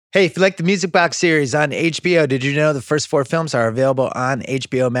Hey, if you like the Music Box series on HBO, did you know the first 4 films are available on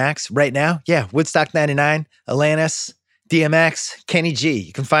HBO Max right now? Yeah, Woodstock 99, Atlantis, DMX, Kenny G.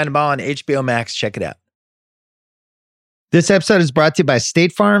 You can find them all on HBO Max. Check it out. This episode is brought to you by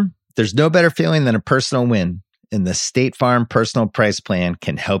State Farm. There's no better feeling than a personal win, and the State Farm Personal Price Plan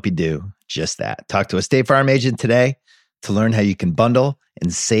can help you do just that. Talk to a State Farm agent today to learn how you can bundle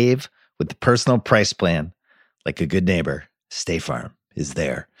and save with the Personal Price Plan. Like a good neighbor, State Farm is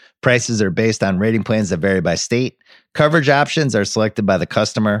there. Prices are based on rating plans that vary by state. Coverage options are selected by the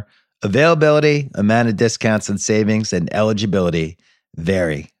customer. Availability, amount of discounts and savings, and eligibility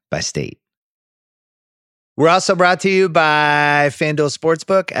vary by state. We're also brought to you by FanDuel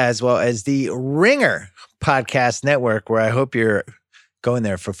Sportsbook, as well as the Ringer Podcast Network, where I hope you're going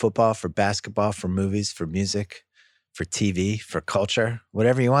there for football, for basketball, for movies, for music, for TV, for culture,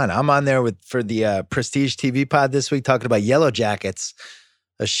 whatever you want. I'm on there for the Prestige TV pod this week, talking about Yellow Jackets,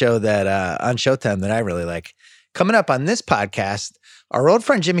 a show that on Showtime that I really like. Coming up on this podcast, our old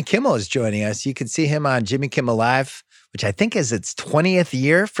friend Jimmy Kimmel is joining us. You can see him on Jimmy Kimmel Live, which I think is its 20th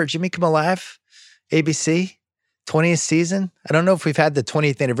year for Jimmy Kimmel Live, ABC, 20th season. I don't know if we've had the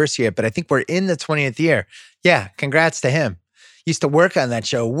 20th anniversary yet, but I think we're in the 20th year. Yeah, congrats to him. Used to work on that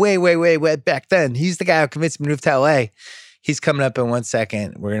show way back then. He's the guy who convinced me to move to LA. He's coming up in 1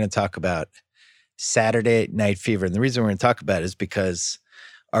 second. We're going to talk about Saturday Night Fever. And the reason we're going to talk about it is because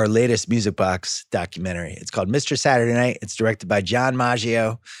our latest Music Box documentary. It's called Mr. Saturday Night. It's directed by John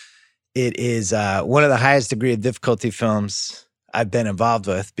Maggio. It is one of the highest degree of difficulty films I've been involved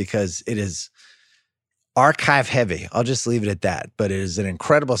with because it is archive heavy. I'll just leave it at that. But it is an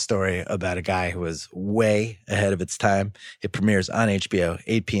incredible story about a guy who was way ahead of its time. It premieres on HBO,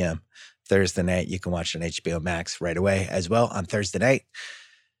 8 p.m. Thursday night. You can watch it on HBO Max right away as well on Thursday night.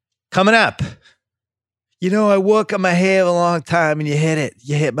 Coming up. You know, I work on my hair a long time and you hit it.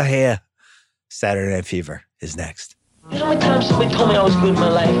 You hit my hair. Saturday Night Fever is next. You know how many times somebody told me I was good in my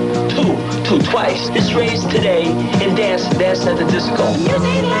life? Twice. This raised today and dance at the disco.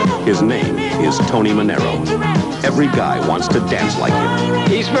 His name is Tony Manero. Every guy wants to dance like him.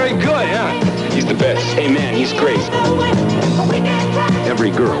 He's very good, huh? He's the best. Hey, man, he's great.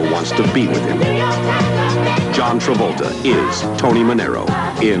 Every girl wants to be with him. John Travolta is Tony Manero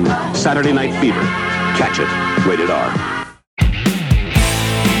in Saturday Night Fever. Catch it. Rated R.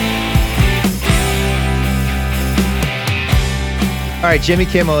 All right, Jimmy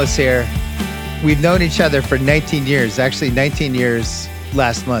Kimmel is here. We've known each other for 19 years. Actually, 19 years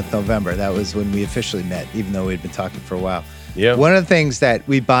last month, November. That was when we officially met, even though we'd been talking for a while. Yeah. One of the things that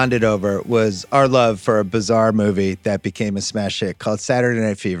we bonded over was our love for a bizarre movie that became a smash hit called Saturday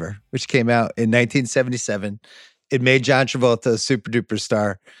Night Fever, which came out in 1977. It made John Travolta a super duper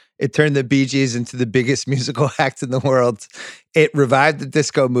star. It turned the Bee Gees into the biggest musical act in the world. It revived the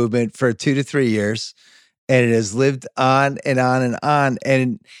disco movement for 2 to 3 years. And it has lived on and on and on.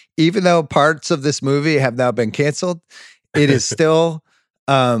 And even though parts of this movie have now been canceled, it is still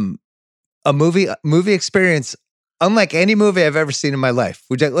a movie experience unlike any movie I've ever seen in my life.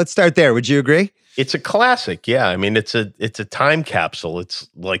 Let's start there. Would you agree? It's a classic. Yeah. I mean, it's a time capsule. It's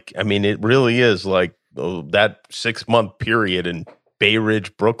like, I mean, it really is like that 6-month period in Bay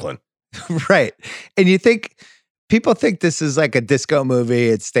Ridge, Brooklyn. Right. And people think this is like a disco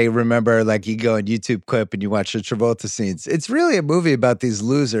movie. They remember, like, you go on YouTube clip and you watch the Travolta scenes. It's really a movie about these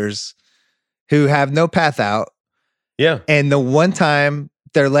losers who have no path out. Yeah. And the one time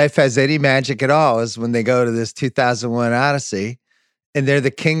their life has any magic at all is when they go to this 2001 Odyssey and they're the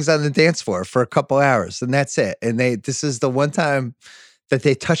kings on the dance floor for a couple hours. And that's it. And this is the one time that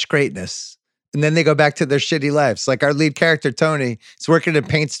they touch greatness. And then they go back to their shitty lives. Like our lead character, Tony, he's working in a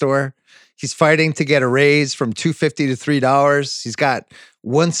paint store. He's fighting to get a raise from $2.50 to $3. He's got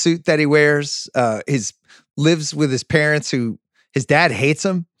one suit that he wears. Lives with his parents who his dad hates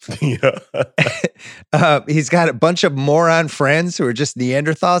him. Yeah. He's got a bunch of moron friends who are just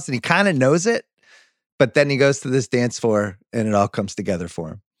Neanderthals, and he kind of knows it. But then he goes to this dance floor, and it all comes together for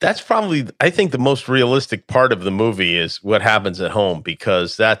him. That's probably, I think, the most realistic part of the movie is what happens at home,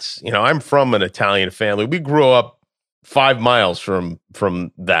 because that's, I'm from an Italian family. We grew up 5 miles from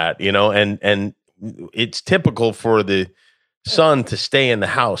that, and it's typical for the son to stay in the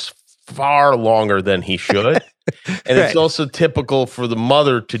house far longer than he should. And Right. It's also typical for the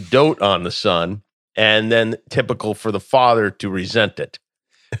mother to dote on the son, and then typical for the father to resent it.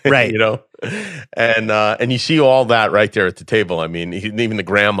 Right. And you see all that right there at the table. I mean, even the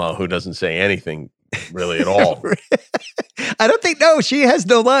grandma who doesn't say anything really at all. I don't think, no, she has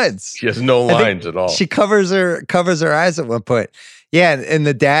no lines. She has no lines at all. She covers her eyes at one point. Yeah, and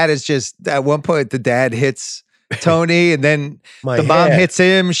the dad is just, at one point, the dad hits Tony, and then My the mom head. hits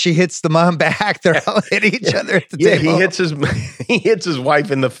him. She hits the mom back. They're all hitting each other at the table. He hits his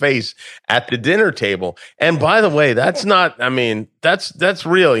wife in the face at the dinner table. And by the way, that's not. I mean, that's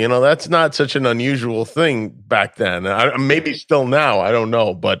real. You know, that's not such an unusual thing back then. Maybe still now. I don't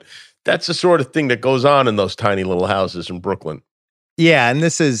know, but that's the sort of thing that goes on in those tiny little houses in Brooklyn. Yeah, and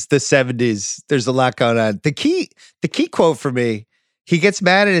this is the 70s. There's a lot going on. The key quote for me, he gets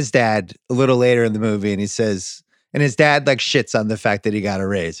mad at his dad a little later in the movie, and he says, and his dad like shits on the fact that he got a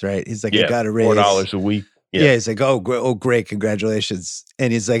raise, right? He's like, I got a raise. $4 a week. Yeah, he's like, oh, great, congratulations.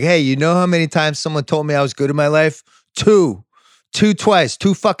 And he's like, hey, you know how many times someone told me I was good in my life? Two twice,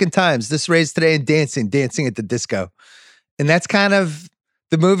 2 fucking times. This raise today and dancing at the disco. And that's kind of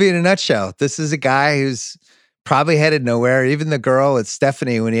the movie in a nutshell. This is a guy who's probably headed nowhere. Even the girl, it's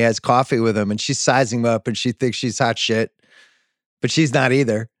Stephanie, when he has coffee with him and she's sizing him up and she thinks she's hot shit, but she's not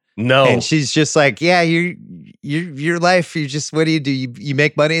either. No. And she's just like, yeah, your life, you just, what do? You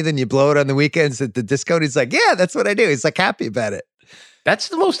make money, then you blow it on the weekends at the disco. And he's like, yeah, that's what I do. He's like happy about it. That's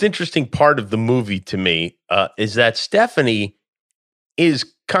the most interesting part of the movie to me, is that Stephanie is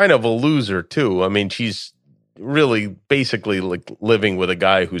kind of a loser too. I mean, she's really basically like living with a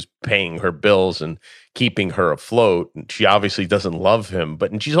guy who's paying her bills and keeping her afloat. And she obviously doesn't love him,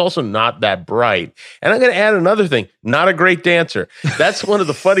 and she's also not that bright. And I'm going to add another thing, not a great dancer. That's one of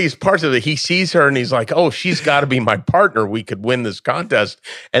the funniest parts of it. He sees her and he's like, oh, she's got to be my partner. We could win this contest.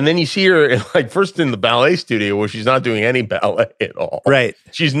 And then you see her like first in the ballet studio where she's not doing any ballet at all. Right.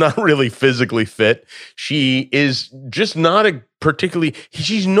 She's not really physically fit. She is just not a particularly,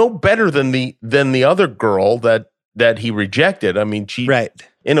 she's no better than the other girl that he rejected. I mean, right.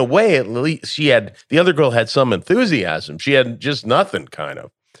 In a way, at least the other girl had some enthusiasm. She had just nothing, kind of.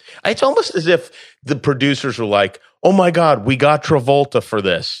 It's almost as if the producers were like, oh my God, we got Travolta for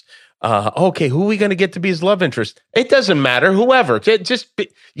this. Okay, who are we going to get to be his love interest? It doesn't matter, whoever.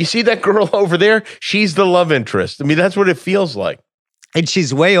 You see that girl over there? She's the love interest. I mean, that's what it feels like. And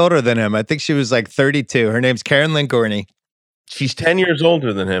she's way older than him. I think she was like 32. Her name's Karen Lynn Gorney. She's 10 years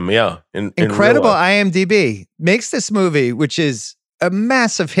older than him, yeah. Incredible IMDb. Makes this movie, which is a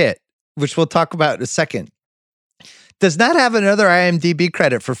massive hit, which we'll talk about in a second, does not have another IMDb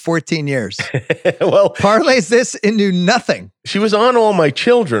credit for 14 years. Well, parlays this into nothing. She was on All My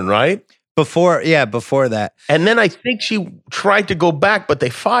Children, right? Before that. And then I think she tried to go back, but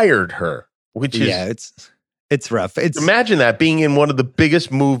they fired her, which is... Yeah, it's rough. Imagine that, being in one of the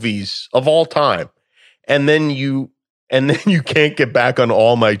biggest movies of all time. And then you can't get back on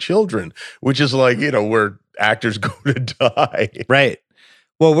All My Children, which is like, where actors go to die. Right.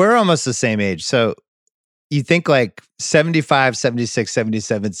 Well, we're almost the same age. So you think like 75, 76,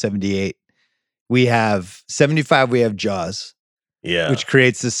 77, 78. We have 75, we have Jaws. Yeah. Which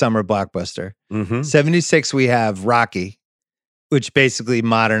creates the summer blockbuster. Mm-hmm. 76, we have Rocky, which basically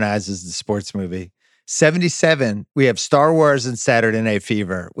modernizes the sports movie. 77, we have Star Wars and Saturday Night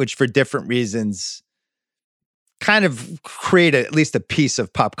Fever, which for different reasons kind of create at least a piece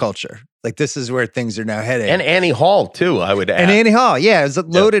of pop culture. Like this is where things are now heading. And Annie Hall too, I would add. And Annie Hall, yeah, it's a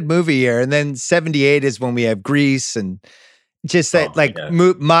loaded movie year. And then 78 is when we have Grease, and just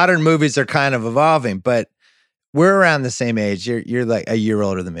that modern movies are kind of evolving. But we're around the same age. You're like a year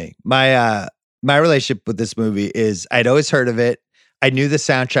older than me. My relationship with this movie is I'd always heard of it. I knew the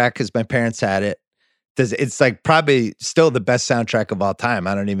soundtrack because my parents had it. It's like probably still the best soundtrack of all time.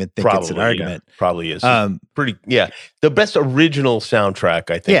 I don't even think it's an argument. Yeah, probably is. The best original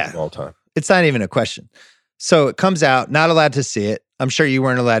soundtrack, I think, of all time. It's not even a question. So it comes out, not allowed to see it. I'm sure you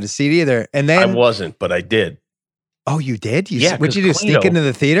weren't allowed to see it either. And then I wasn't, but I did. Oh, you did? Yeah. What'd you do? Sneak into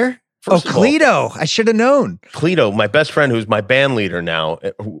the theater? Cleto. I should have known. Cleto, my best friend, who's my band leader now.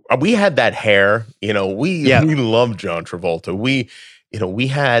 We had that hair. We loved John Travolta.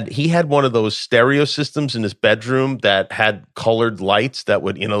 He had one of those stereo systems in his bedroom that had colored lights that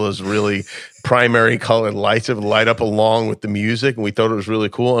would, those really primary colored lights that would light up along with the music. And we thought it was really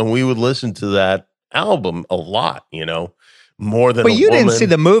cool. And we would listen to that album a lot, more than But you didn't see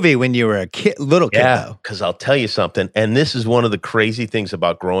the movie when you were a little kid, though. Because I'll tell you something. And this is one of the crazy things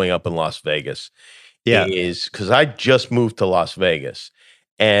about growing up in Las Vegas. Yeah. Is because I just moved to Las Vegas,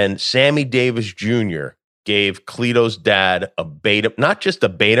 and Sammy Davis Jr. gave Cleto's dad not just a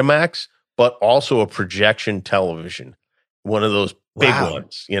Betamax, but also a projection television, one of those big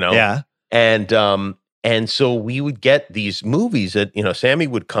ones, Yeah. And so we would get these movies that, Sammy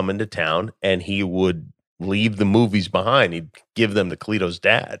would come into town and he would leave the movies behind. He'd give them to Cleto's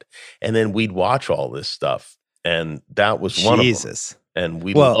dad. And then we'd watch all this stuff. And that was one of them. And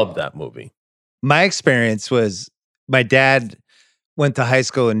we loved that movie. My experience was my dad went to high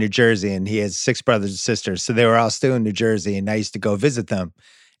school in New Jersey, and he has 6 brothers and sisters. So they were all still in New Jersey, and I used to go visit them.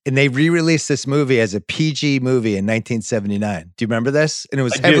 And they re-released this movie as a PG movie in 1979. Do you remember this? And it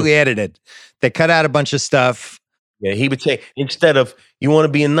was heavily edited. They cut out a bunch of stuff. Yeah, he would say, instead of, you want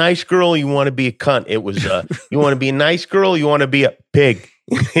to be a nice girl, you want to be a cunt. It was, you want to be a nice girl, you want to be a pig.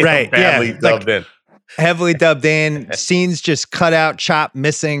 Right, badly dubbed in. Heavily dubbed in. Scenes just cut out, chopped,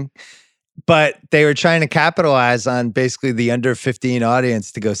 missing. But they were trying to capitalize on basically the under 15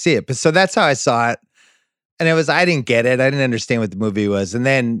 audience to go see it. But so that's how I saw it. And I didn't get it. I didn't understand what the movie was. And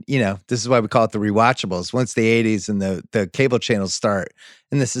then, this is why we call it the rewatchables. Once the 80s and the cable channels start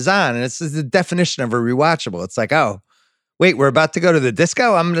and this is on, and it's the definition of a rewatchable. It's like, oh, wait, we're about to go to the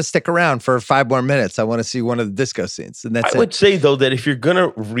disco? I'm going to stick around for 5 more minutes. I want to see one of the disco scenes. And that's I would say, though, that if you're going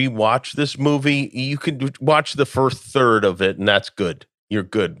to rewatch this movie, you could watch the first third of it, and that's good. You're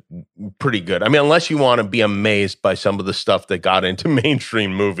good, pretty good. I mean, unless you want to be amazed by some of the stuff that got into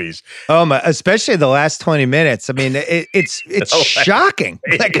mainstream movies. Oh my! Especially the last 20 minutes. I mean, it's shocking.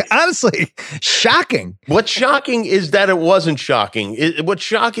 Like honestly, shocking. What's shocking is that it wasn't shocking. What's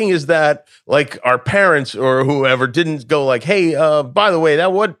shocking is that like our parents or whoever didn't go like, "Hey, by the way,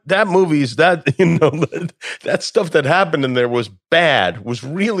 that movie's that that stuff that happened in there was bad. Was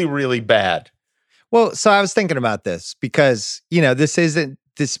really really bad." Well, so I was thinking about this because,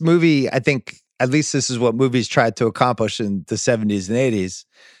 this movie, I think, at least this is what movies tried to accomplish in the 70s and 80s.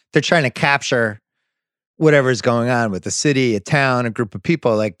 They're trying to capture whatever's going on with a city, a town, a group of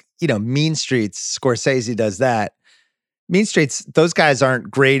people. Like, Mean Streets, Scorsese does that. Mean Streets, those guys aren't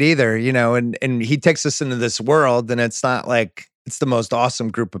great either, and he takes us into this world, and it's not like it's the most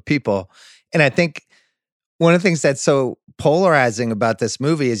awesome group of people. And I think one of the things that's so polarizing about this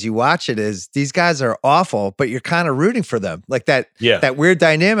movie as you watch it is these guys are awful, but you're kind of rooting for them. Like that weird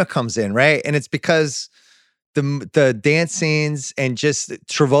dynamic comes in, right? And it's because the dance scenes and just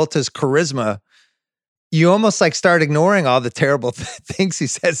Travolta's charisma, you almost like start ignoring all the terrible things he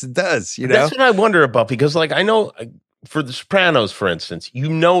says and does, That's what I wonder about, because like I know for The Sopranos, for instance,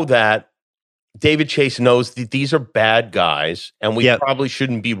 that David Chase knows that these are bad guys and we probably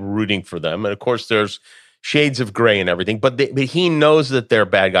shouldn't be rooting for them. And of course there's shades of gray and everything, but he knows that they're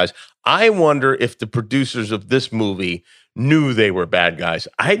bad guys. I wonder if the producers of this movie knew they were bad guys.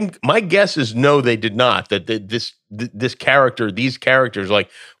 My guess is no, they did not. That these characters,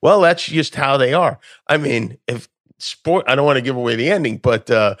 like, well, that's just how they are. I mean, I don't want to give away the ending, but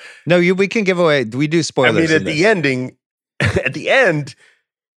no, we can give away. We do spoilers. I mean, at the end,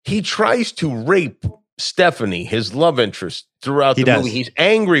 he tries to rape Stephanie, his love interest, throughout the movie. He's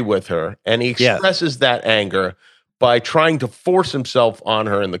angry with her, and he expresses that anger by trying to force himself on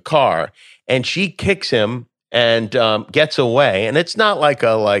her in the car, and she kicks him and gets away. And it's not like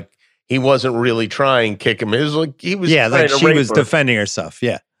he wasn't really trying to kick him. It was like he was she was defending herself.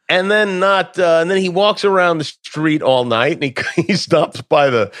 Yeah. And then and then he walks around the street all night, and he stops by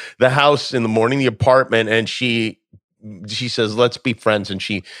the house in the morning, the apartment, and she says, "Let's be friends," and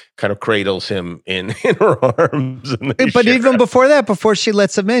she kind of cradles him in her arms. But even before that, before she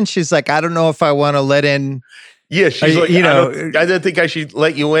lets him in, she's like, "I don't know if I want to let in." Yeah, she's like, I don't think I should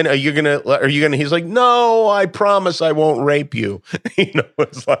let you in. Are you gonna? He's like, "No, I promise I won't rape you."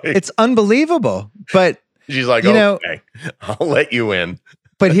 It's like it's unbelievable. But she's like, "Okay, I'll let you in."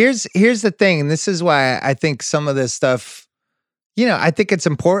 But here's the thing, and this is why I think some of this stuff. I think it's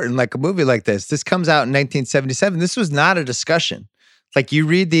important, like a movie like this. This comes out in 1977. This was not a discussion. Like you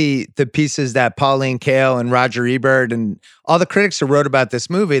read the pieces that Pauline Kael and Roger Ebert and all the critics who wrote about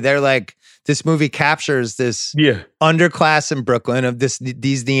this movie, they're like, this movie captures this underclass in Brooklyn of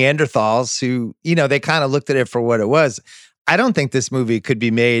these Neanderthals who, they kind of looked at it for what it was. I don't think this movie could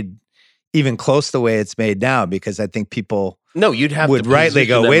be made even close to the way it's made now, because I think people would rightly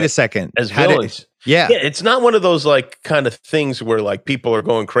go, wait a second. As villains. Yeah, it's not one of those like kind of things where like people are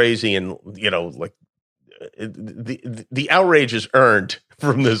going crazy and like the outrage is earned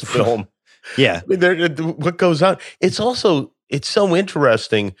from this film. Yeah, I mean, what goes on? It's so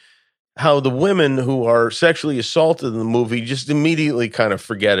interesting how the women who are sexually assaulted in the movie just immediately kind of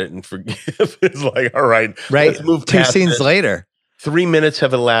forget it and forgive. It's like, all right, let's move 2 past scenes this. later. 3 minutes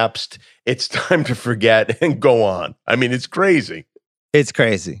have elapsed. It's time to forget and go on. I mean, it's crazy. It's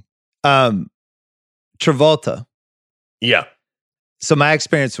crazy. Travolta. Yeah. So my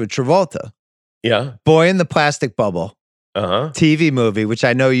experience with Travolta. Yeah. Boy in the Plastic Bubble. Uh-huh. TV movie, which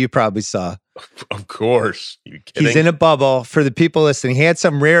I know you probably saw. Of course. You kidding? He's in a bubble. For the people listening, he had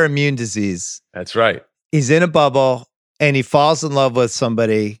some rare immune disease. That's right. He's in a bubble and he falls in love with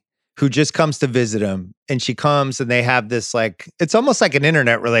somebody who just comes to visit him, and she comes and they have this like, it's almost like an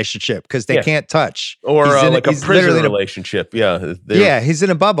internet relationship because they can't touch. Or like a prison relationship. Yeah. He's in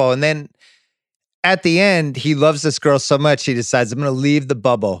a bubble. And then at the end, he loves this girl so much, he decides, I'm going to leave the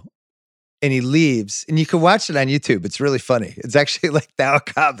bubble. And he leaves, and you can watch it on YouTube. It's really funny. It's actually like now a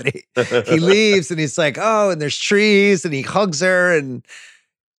comedy. He leaves and he's like, oh, and there's trees, and he hugs her. And,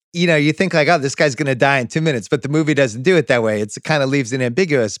 you know, you think like, oh, this guy's going to die in 2 minutes, but the movie doesn't do it that way. It kind of leaves it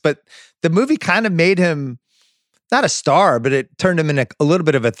ambiguous, but the movie kind of made him not a star, but it turned him into a little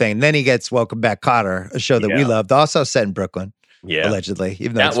bit of a thing. And then he gets Welcome Back, Kotter, a show that we loved, also set in Brooklyn, allegedly,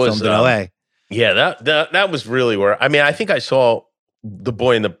 even though it's filmed in LA. Yeah, that was really where, I mean, I think I saw The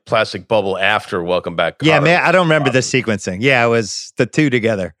Boy in the Plastic Bubble after Welcome Back, Kotter. Yeah, man, I don't remember the sequencing. Yeah, it was the two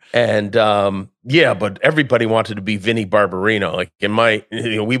together. And but everybody wanted to be Vinnie Barbarino. Like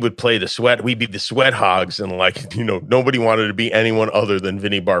we would play the sweat. We'd be the sweat hogs, and like, you know, nobody wanted to be anyone other than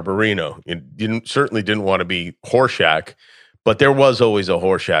Vinnie Barbarino. You certainly didn't want to be Horshack, but there was always a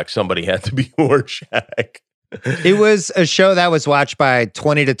Horshack. Somebody had to be Horshack. It was a show that was watched by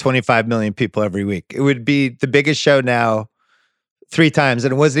 20 to 25 million people every week. It would be the biggest show now 3 times,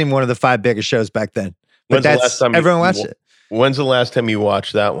 and it wasn't even one of the 5 biggest shows back then. But everyone watched it. When's the last time you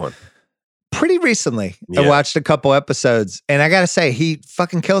watched that one? Pretty recently. I watched a couple episodes, and I gotta say, he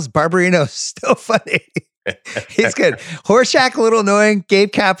fucking kills. Barbarino's still funny. He's good. Horshack, a little annoying.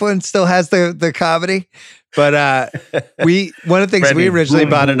 Gabe Kaplan still has the comedy. But one of the things we originally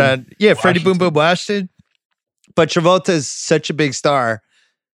bought it on, Freddie Boom Boom Washington. But Travolta's such a big star.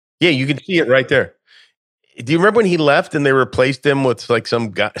 Yeah, you can see it right there. Do you remember when he left and they replaced him with like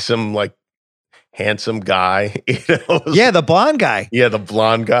some guy, some like handsome guy? You know? The blonde guy. Yeah, the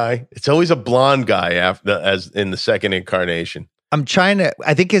blonde guy. It's always a blonde guy as in the second incarnation.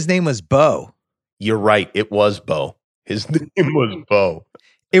 I think his name was Bo. You're right. It was Bo. His name was Bo.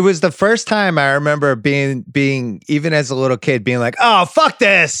 It was the first time I remember being even as a little kid being like, oh, fuck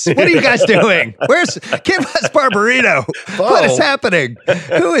this. What are you guys doing? Where's Barbarino? What is happening?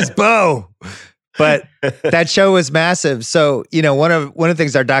 Who is Bo? But that show was massive. So, you know, one of the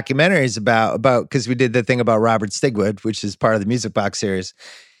things our documentary is about because we did the thing about Robert Stigwood, which is part of the Music Box series.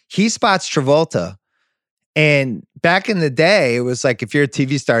 He spots Travolta. And back in the day, it was like, if you're a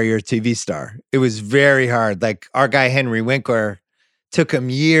TV star, you're a TV star. It was very hard. Like our guy, Henry Winkler, took him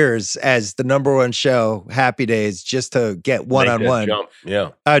years as the number one show, Happy Days, just to get one-on-one.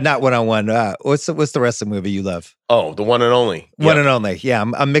 Yeah. Not one-on-one. What's the rest of the movie you love? Oh, The One and Only. One and Only. Yeah,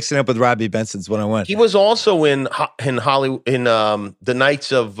 I'm mixing up with Robbie Benson's One-on-One. He was also in Hollywood in the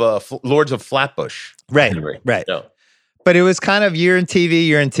Knights of Lords of Flatbush. Right. Yeah. But it was kind of you're in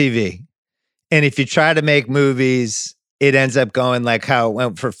TV. And if you try to make movies, it ends up going like how it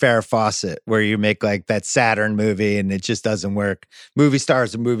went for Farrah Fawcett, where you make like that Saturn movie and it just doesn't work. Movie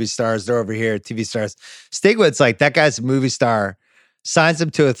stars are movie stars. They're over here, TV stars. Stigwood's like, that guy's a movie star, signs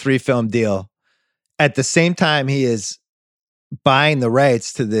him to a 3-film deal. At the same time, he is buying the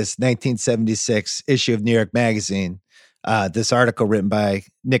rights to this 1976 issue of New York Magazine, this article written by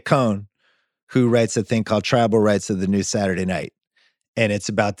Nick Cohn, who writes a thing called Tribal Rights of the New Saturday Night. And it's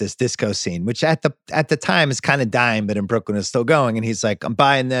about this disco scene, which at the time is kind of dying, but in Brooklyn is still going. And he's like, I'm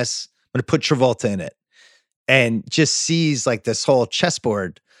buying this. I'm going to put Travolta in it. And just sees like this whole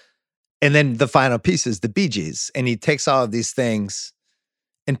chessboard. And then the final piece is the Bee Gees. And he takes all of these things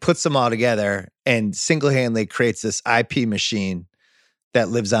and puts them all together and single-handedly creates this IP machine that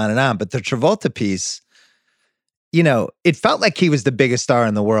lives on and on. But the Travolta piece, you know, it felt like he was the biggest star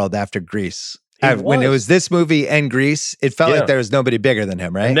in the world after Grease. When it was this movie and Grease, it felt like there was nobody bigger than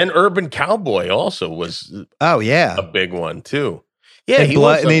him, right? And then Urban Cowboy also was a big one too. Yeah,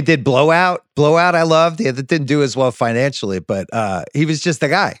 and he did Blowout. Blowout I loved. Yeah, that didn't do as well financially, but he was just the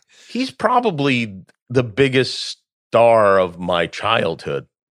guy. He's probably the biggest star of my childhood,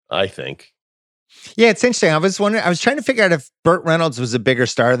 I think. Yeah, it's interesting. I was trying to figure out if Burt Reynolds was a bigger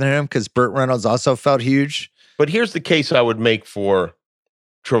star than him, because Burt Reynolds also felt huge. But here's the case I would make for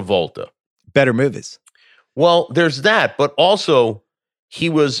Travolta. Better movies. Well, there's that, but also he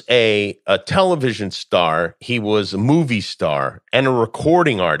was a television star, he was a movie star, and a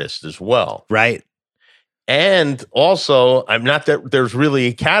recording artist as well. Right. And also, I'm not that there's really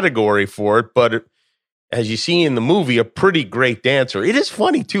a category for it, but as you see in the movie, a pretty great dancer. It is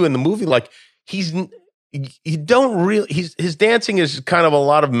funny too in the movie, like his dancing is kind of a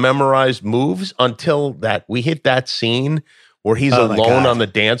lot of memorized moves until that we hit that scene where he's alone on the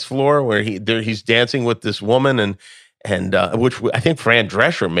dance floor, where he's dancing with this woman, which I think Fran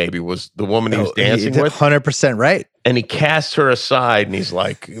Drescher maybe was the woman he was dancing with. 100% right. And he casts her aside, and he's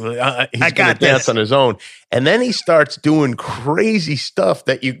like, he's going to dance this on his own. And then he starts doing crazy stuff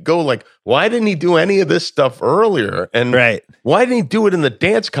that you go like, why didn't he do any of this stuff earlier? And why didn't he do it in the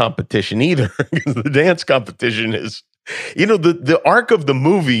dance competition either? The dance competition is, the arc of the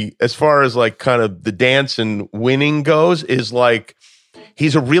movie, as far as like kind of the dance and winning goes, is like,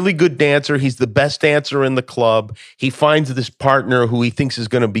 he's a really good dancer. He's the best dancer in the club. He finds this partner who he thinks is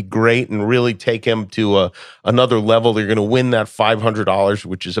going to be great and really take him to another level. They're going to win that $500,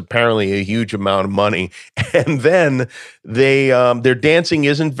 which is apparently a huge amount of money. And then their dancing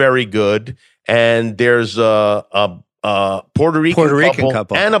isn't very good. And there's a Puerto Rican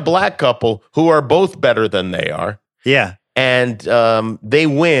couple and a black couple who are both better than they are. Yeah. And they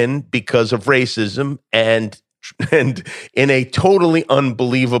win because of racism. And in a totally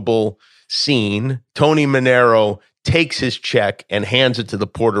unbelievable scene, Tony Manero takes his check and hands it to the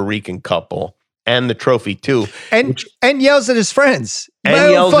Puerto Rican couple and the trophy too, and yells at his friends.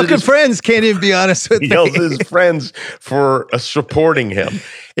 My own fucking friends can't even be honest with me. Yells at his friends for supporting him.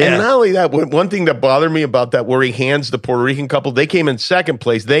 Yeah. And not only that, one thing that bothered me about that, where he hands the Puerto Rican couple, they came in second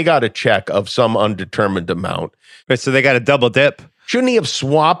place. They got a check of some undetermined amount. Right, so they got a double dip. Shouldn't he have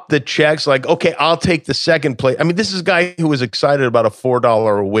swapped the checks? Like, okay, I'll take the second place. I mean, this is a guy who was excited about a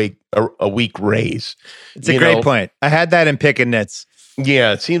 $4 a week raise. It's a great point. I had that in Pickin' Nits.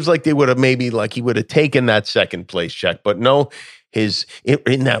 Yeah, it seems like they would have he would have taken that second place check, but no.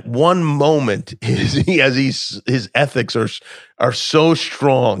 In that one moment, his ethics are so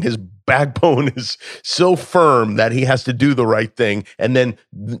strong. His backbone is so firm that he has to do the right thing. And then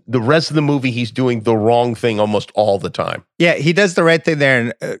the rest of the movie, he's doing the wrong thing almost all the time. Yeah, he does the right thing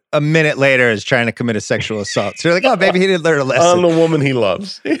there, and a minute later is trying to commit a sexual assault. So you're like, oh, maybe he didn't learn a lesson. On the woman he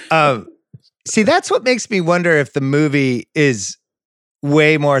loves. See, that's what makes me wonder if the movie is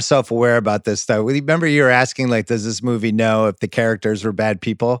way more self-aware about this stuff. Remember you were asking, like, does this movie know if the characters were bad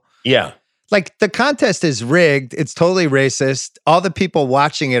people? Yeah. Like, the contest is rigged. It's totally racist. All the people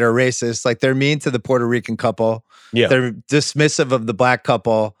watching it are racist. Like, they're mean to the Puerto Rican couple. Yeah. They're dismissive of the black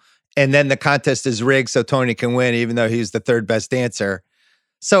couple. And then the contest is rigged so Tony can win, even though he's the third best dancer.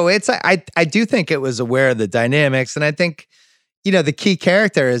 So I do think it was aware of the dynamics. And I think, the key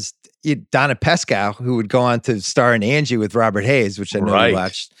character is Donna Pescow, who would go on to star in Angie with Robert Hayes, which I know you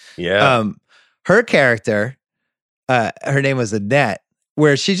watched. Yeah. Her character, her name was Annette,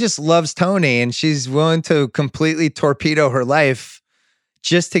 where she just loves Tony and she's willing to completely torpedo her life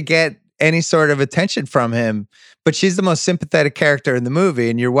just to get any sort of attention from him. But she's the most sympathetic character in the movie,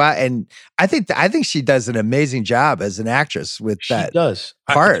 and I think she does an amazing job as an actress with that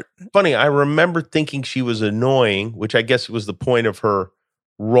part. Funny, I remember thinking she was annoying, which I guess was the point of her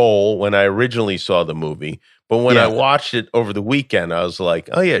role when I originally saw the movie. But when I watched it over the weekend, I was like,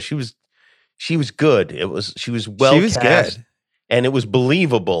 oh yeah, she was good. She was well cast. Good. And it was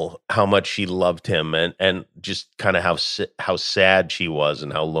believable how much she loved him and just kind of how sad she was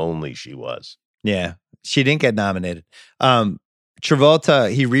and how lonely she was. Yeah. She didn't get nominated.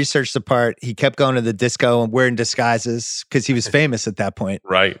 Travolta, he researched the part. He kept going to the disco and wearing disguises because he was famous at that point.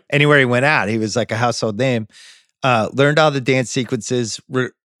 Right. Anywhere he went out, he was like a household name. Learned all the dance sequences,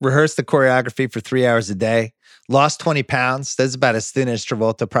 rehearsed the choreography for 3 hours a day, lost 20 pounds. That's about as thin as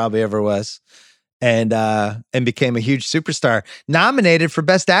Travolta probably ever was. And became a huge superstar. Nominated for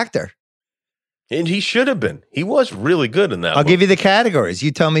Best Actor. And he should have been. He was really good in that I'll give you the categories.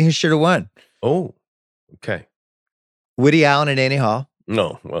 You tell me who should have won. Oh, okay. Woody Allen and Annie Hall.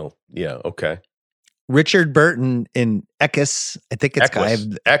 No, well, yeah, okay. Richard Burton in Equus. I think it's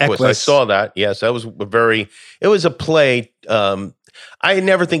Equus. I saw that. Yes, that was it was a play. I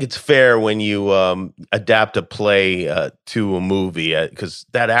never think it's fair when you adapt a play to a movie because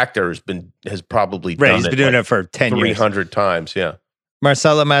that actor has probably done He's been doing it for 10 years. 300 times, yeah.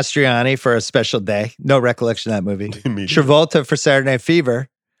 Marcello Mastroianni for A Special Day. No recollection of that movie. Travolta for Saturday Night Fever.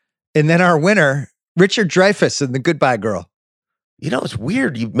 And then our winner, Richard Dreyfuss in The Goodbye Girl. It's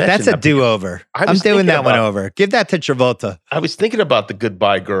weird. You mentioned that's a do-over. I'm doing that one over. Give that to Travolta. I was thinking about The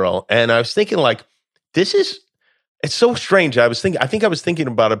Goodbye Girl, and I was thinking, like, it's so strange. I think I was thinking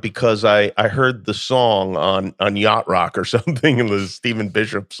about it because I heard the song on Yacht Rock or something, it was Stephen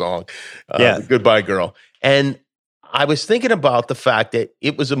Bishop song, The Goodbye Girl. And I was thinking about the fact that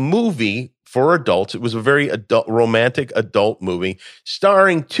it was a movie for adults. It was a very romantic adult movie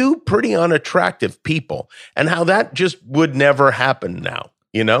starring two pretty unattractive people, and how that just would never happen now,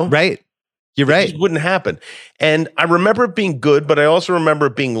 Right. You're right. It just wouldn't happen. And I remember it being good, but I also remember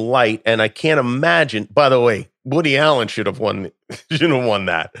it being light. And I can't imagine, by the way, Woody Allen should have won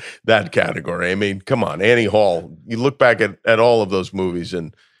that category. I mean, come on, Annie Hall. You look back at all of those movies,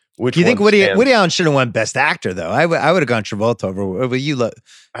 and which Do you think one stands? Woody Allen should have won Best Actor though? I would have gone Travolta over. But you love.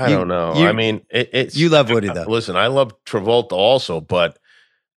 I don't know. I mean, it's you love Woody though. Listen, I love Travolta also, but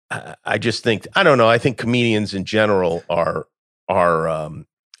I just think I don't know. I think comedians in general are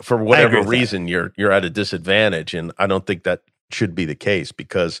for whatever reason you're at a disadvantage, and I don't think that should be the case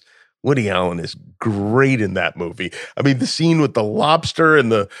because Woody Allen is great in that movie. I mean, the scene with the lobster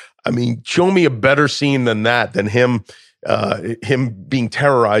and show me a better scene than that, than him being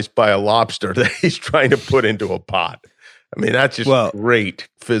terrorized by a lobster that he's trying to put into a pot. I mean, that's just great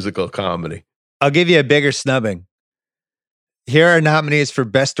physical comedy. I'll give you a bigger snubbing. Here are nominees for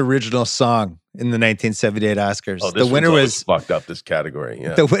Best Original Song in the 1978 Oscars. Oh, the winner was fucked up this category.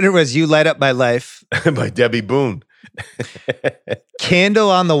 Yeah. The winner was "You Light Up My Life" by Debbie Boone.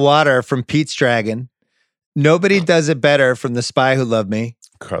 "Candle on the Water" from Pete's Dragon. "Nobody Does It Better" from The Spy Who Loved Me.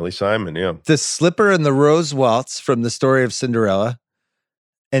 Carly Simon, yeah. "The Slipper and the Rose Waltz" from The Story of Cinderella.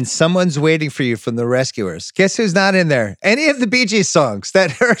 And "Someone's Waiting for You" from The Rescuers. Guess who's not in there? Any of the Bee Gees songs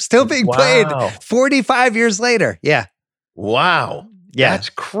that are still being played 45 years later. Yeah. Wow. Yeah. That's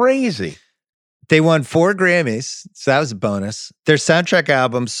crazy. They won 4 Grammys, so that was a bonus. Their soundtrack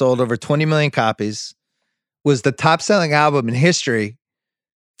album sold over 20 million copies, was the top-selling album in history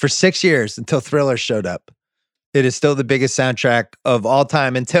for 6 years until Thriller showed up. It is still the biggest soundtrack of all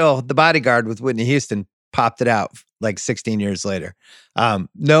time until The Bodyguard with Whitney Houston popped it out like 16 years later.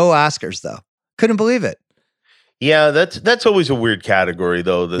 No Oscars, though. Couldn't believe it. Yeah, that's always a weird category,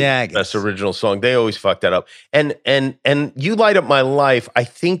 though. The best original song, they always fuck that up. And "You Light Up My Life," I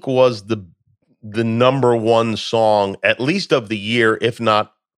think was the number one song, at least of the year, if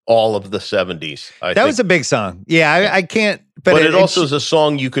not all of the 70s. That was a big song. Yeah, I can't. But it also is a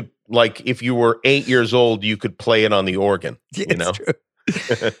song you could, like, if you were 8 years old, you could play it on the organ. You know? True.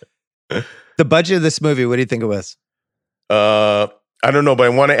 The budget of this movie, what do you think it was? I don't know, but I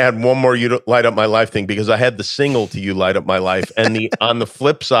want to add one more "You Light Up My Life" thing because I had the single to "You Light Up My Life," and on the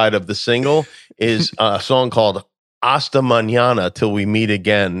flip side of the single is a song called "Hasta Mañana Till We Meet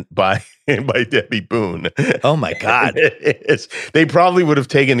Again" by Debbie Boone. Oh my God! They probably would have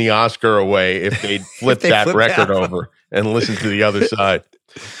taken the Oscar away if they'd flipped that record over and listened to the other side.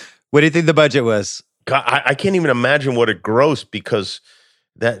 What do you think the budget was? God, I can't even imagine what it grossed because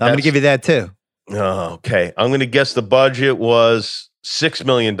I'm going to give you that too. Oh, okay. I'm going to guess the budget was $6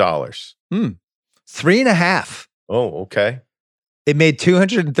 million. 3.5. Oh, okay. It made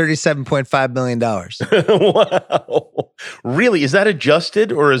 $237.5 million. Wow. Really? Is that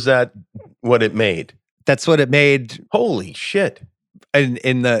adjusted or is that what it made? That's what it made. Holy shit.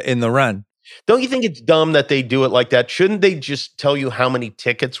 In the run. Don't you think it's dumb that they do it like that? Shouldn't they just tell you how many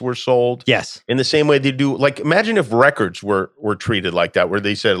tickets were sold? Yes. In the same way they do, like, imagine if records were treated like that, where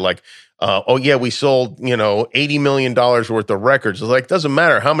they said, like, oh yeah, we sold, $80 million worth of records. It's like, doesn't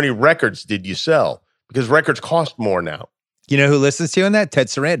matter. How many records did you sell? Because records cost more now. You know who listens to you on that? Ted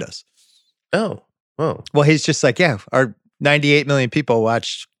Sarandos. Oh. Well, he's just like, yeah, our 98 million people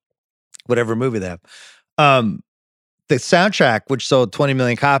watched whatever movie they have. The soundtrack, which sold 20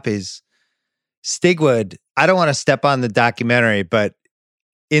 million copies, Stigwood, I don't want to step on the documentary, but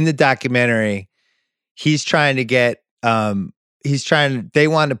in the documentary, he's trying to get, they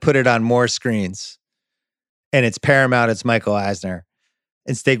want to put it on more screens. And it's Paramount, it's Michael Eisner.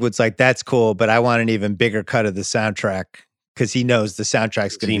 And Stigwood's like, that's cool, but I want an even bigger cut of the soundtrack because he knows the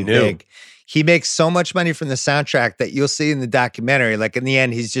soundtrack's going to be big. He makes so much money from the soundtrack that you'll see in the documentary. Like in the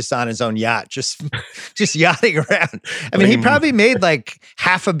end, he's just on his own yacht, just yachting around. I mean, he probably made like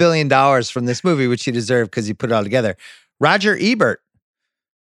 $500 million from this movie, which he deserved because he put it all together. Roger Ebert,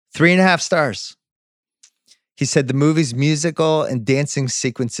 3.5 stars. He said the movie's musical and dancing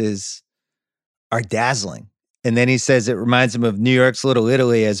sequences are dazzling. And then he says it reminds him of New York's Little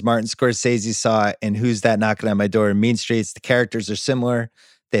Italy as Martin Scorsese saw it in Who's That Knocking on My Door in Mean Streets. The characters are similar.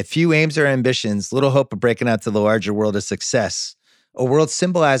 They have few aims or ambitions, little hope of breaking out to the larger world of success. A world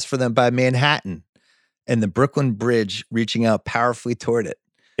symbolized for them by Manhattan and the Brooklyn Bridge reaching out powerfully toward it.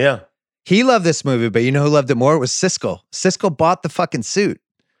 Yeah. He loved this movie, but you know who loved it more? It was Siskel. Siskel bought the fucking suit.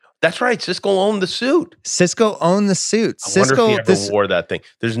 That's right. Siskel owned the suit. Siskel owned the suit. I wonder if he ever wore that thing.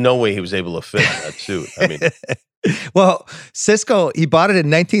 There's no way he was able to fit in that suit. I mean, well, Siskel, he bought it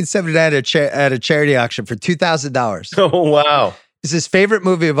in 1979 at a charity auction for $2,000. Oh, wow. It's his favorite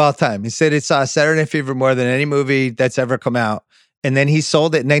movie of all time. He said he saw Saturday Night Fever more than any movie that's ever come out. And then he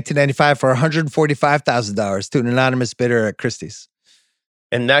sold it in 1995 for $145,000 to an anonymous bidder at Christie's.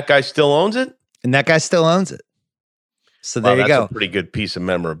 And that guy still owns it? So there you go. That's a pretty good piece of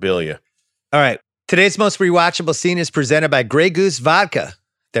memorabilia. All right. Today's most rewatchable scene is presented by Grey Goose Vodka.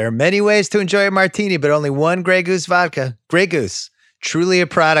 There are many ways to enjoy a martini, but only one Grey Goose vodka. Grey Goose, truly a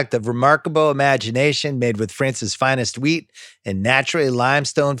product of remarkable imagination, made with France's finest wheat and naturally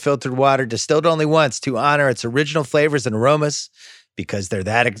limestone filtered water, distilled only once to honor its original flavors and aromas, because they're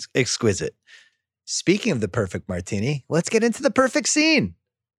that exquisite. Speaking of the perfect martini, let's get into the perfect scene.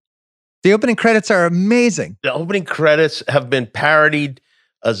 The opening credits are amazing. The opening credits have been parodied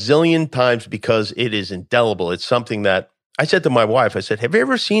a zillion times because it is indelible. It's something that I said to my wife, I said, have you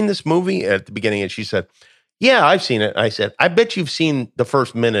ever seen this movie at the beginning? And she said, yeah, I've seen it. I said, I bet you've seen the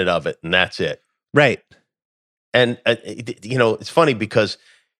first minute of it, and that's it. Right. And, it's funny because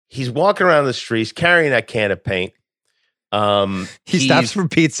he's walking around the streets carrying that can of paint. He stops for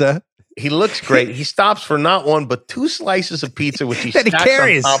pizza. He looks great. He stops for not one, but 2 slices of pizza, which he stacks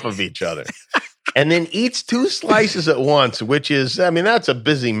on top of each other. And then eats 2 slices at once, which is, that's a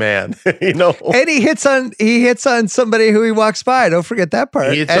busy man, And he hits on somebody who he walks by. Don't forget that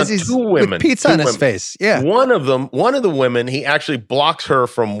part. He hits on 2 women. With pizza on his face. Yeah. One of the women, he actually blocks her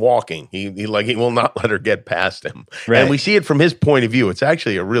from walking. He will not let her get past him. Right. And we see it from his point of view. It's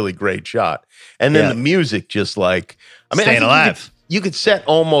actually a really great shot. And then the music just Staying alive. You could set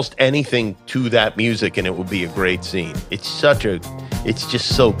almost anything to that music and it would be a great scene. It's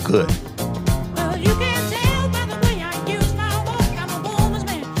just so good.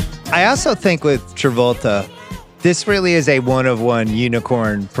 I also think with Travolta, this really is a one-of-one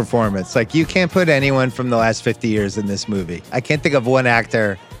unicorn performance. Like, you can't put anyone from the last 50 years in this movie. I can't think of one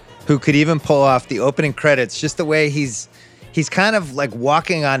actor who could even pull off the opening credits, just the way he's kind of like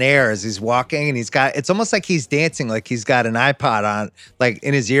walking on air as he's walking, and it's almost like he's dancing, like he's got an iPod on, like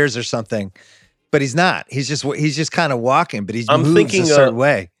in his ears or something. But he's not. He's just kind of walking, but I'm moves thinking a certain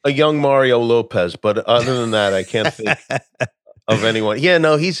way. A young Mario Lopez, but other than that, I can't think of anyone. Yeah,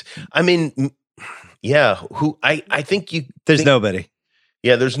 no, I think there's nobody.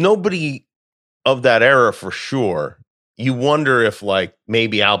 Yeah, there's nobody of that era for sure. You wonder if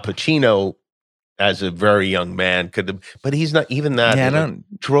maybe Al Pacino as a very young man could have, but he's not even that. Yeah,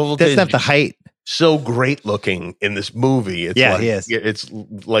 Travolta doesn't have the height. So great looking in this movie. He is.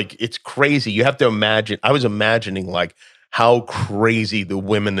 It's crazy. You have to imagine. I was imagining how crazy the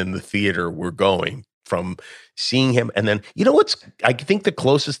women in the theater were going from seeing him. And then, I think the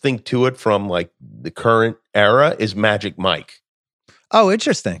closest thing to it from the current era is Magic Mike. Oh,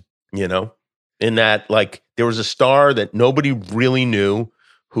 interesting. In that there was a star that nobody really knew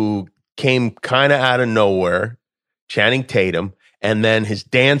who came kind of out of nowhere, Channing Tatum, and then his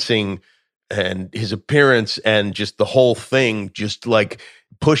dancing and his appearance and just the whole thing just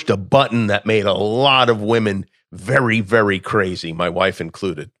pushed a button that made a lot of women very, very crazy, my wife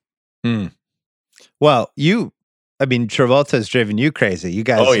included. Well, Travolta's driven you crazy. You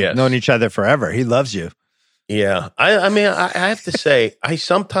guys have known each other forever. He loves you. Yeah. I have to say, I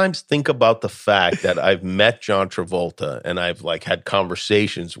sometimes think about the fact that I've met John Travolta and I've had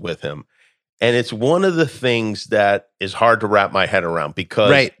conversations with him. And it's one of the things that is hard to wrap my head around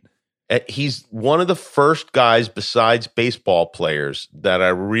because he's one of the first guys besides baseball players that I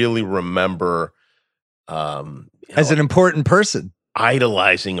really remember as an important person,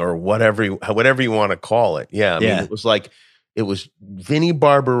 idolizing or whatever you want to call it. Yeah. I mean, it was Vinnie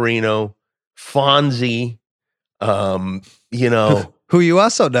Barbarino, Fonzie, who you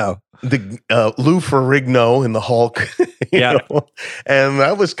also know, the Lou Ferrigno in the Hulk, know? And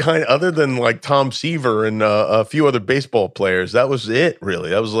that was kind of, other than Tom Seaver and a few other baseball players, that was it really.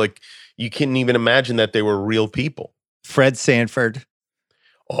 That was you couldn't even imagine that they were real people. Fred Sanford.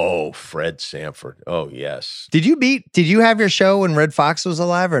 Oh, Fred Sanford. Oh, yes. Did you have your show when Red Fox was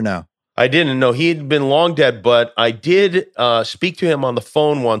alive or no? I didn't know. He had been long dead, but I did speak to him on the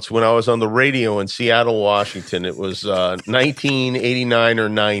phone once when I was on the radio in Seattle, Washington. It was 1989 or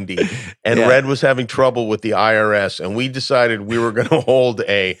 90, and Red was having trouble with the IRS, and we decided we were going to hold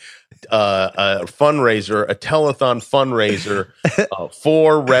a fundraiser, a telethon fundraiser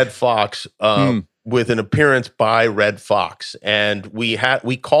for Red Fox with an appearance by Red Fox. And we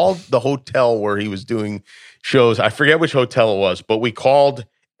called the hotel where he was doing shows. I forget which hotel it was, but we called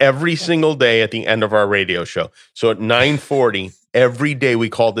every single day at the end of our radio show. So at 9:40, every day we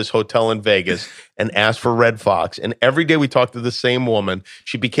called this hotel in Vegas and asked for Red Fox. And every day we talked to the same woman.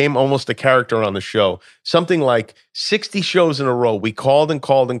 She became almost a character on the show. Something like 60 shows in a row. We called and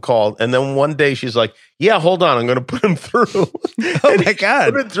called and called. And then one day she's like, yeah, hold on, I'm going to put him through. Oh my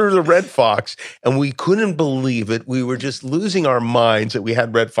God. Put it through the Red Fox. And we couldn't believe it. We were just losing our minds that we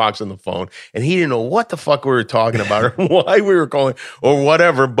had Red Fox on the phone. And he didn't know what the fuck we were talking about or why we were calling or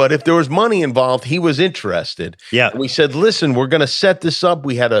whatever. But if there was money involved, he was interested. Yeah. And we said, listen, we're going to set this up.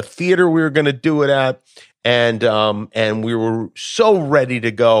 We had a theater we were going to do it that. And we were so ready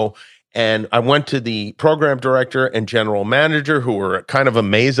to go. And I went to the program director and general manager, who were kind of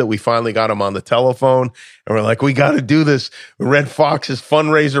amazed that we finally got him on the telephone. And we're like, we got to do this. Red Fox's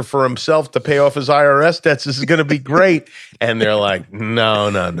fundraiser for himself to pay off his IRS debts. This is going to be great. And they're like, no,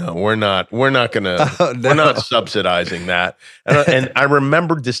 we're not going to, we're not subsidizing that. And I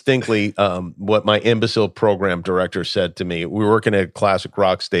remember distinctly what my imbecile program director said to me. We were working at a classic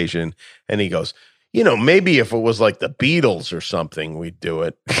rock station, and he goes, maybe if it was like the Beatles or something, we'd do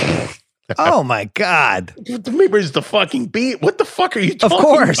it. Oh my God! Maybe it's the fucking beat. What the fuck are you talking about?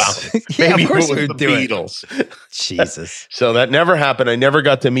 Of course, Maybe of course it was we the would do Beatles. it. Jesus. So that never happened. I never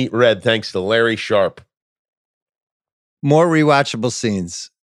got to meet Red, thanks to Larry Sharp. More rewatchable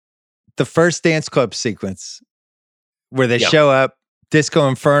scenes. The first dance club sequence where they show up. Disco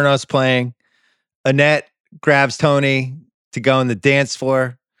Inferno's playing. Annette grabs Tony to go on the dance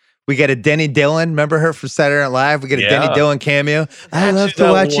floor. We get a Denny Dillon. Remember her from Saturday Night Live? We get a Denny Dillon cameo. I love to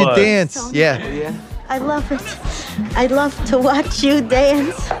watch you dance. Yeah. I love it. I love to watch you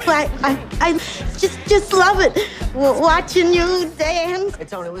dance. I just love it. Watching you dance. Hey,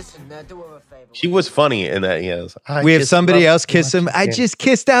 Tony, listen, do her a favor. She was funny in that, yes. We have somebody else kiss him. I just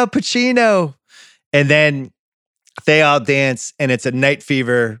kissed Al Pacino. And then they all dance, and it's a Night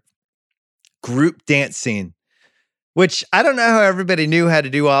Fever group dance scene. Which I don't know how everybody knew how to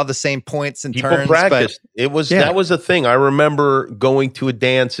do all the same points and turns. People practiced. That was a thing. I remember going to a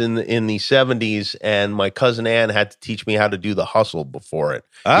dance in the 70s, and my cousin Ann had to teach me how to do the hustle before it.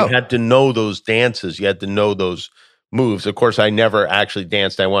 Oh. You had to know those dances. You had to know those moves. Of course, I never actually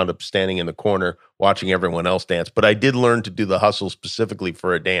danced. I wound up standing in the corner watching everyone else dance. But I did learn to do the hustle specifically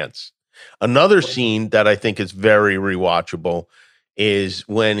for a dance. Another scene that I think is very rewatchable is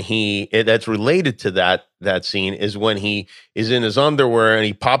when that's related to that scene is when he is in his underwear and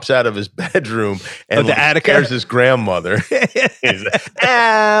he pops out of his bedroom and the Attica? There's his grandmother. He's like,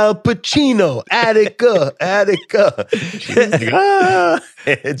 Al Pacino, Attica. She's like, ah.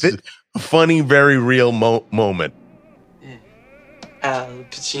 It's a funny, very real moment. Yeah. Al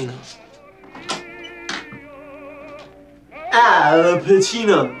Pacino. Al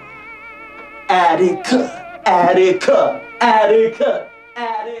Pacino. Attica.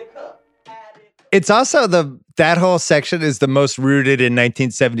 It's also that whole section is the most rooted in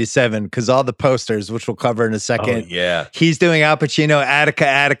 1977 because all the posters, which we'll cover in a second. Oh, yeah. He's doing Al Pacino,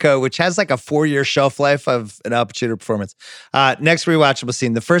 Attica, which has like a 4-year shelf life of an Al Pacino performance. Next rewatchable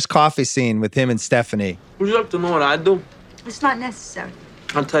scene, the first coffee scene with him and Stephanie. Would you like to know what I do? It's not necessary.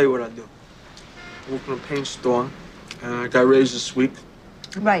 I'll tell you what I do. I work in a paint store, and I got raised this week.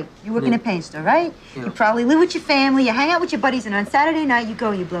 Right. You work in a paint store, right? Yeah. You probably live with your family, you hang out with your buddies, and on Saturday night you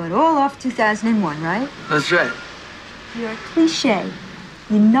go and you blow it all off 2001, right? That's right. You're a cliche.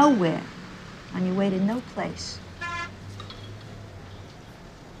 You're nowhere. On your way to no place.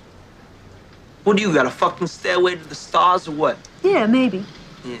 What do you got, a fucking stairway to the stars or what? Yeah, maybe.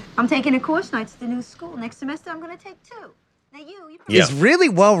 Yeah. I'm taking a course nights at the new school. Next semester I'm going to take 2. Now you It's really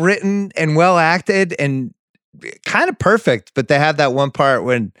well written and well acted and kind of perfect, but they have that one part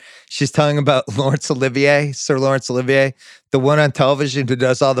when she's telling about Sir Laurence Olivier, the one on television who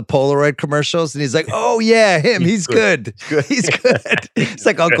does all the Polaroid commercials, and he's like, oh yeah, him, he's good. He's good. It's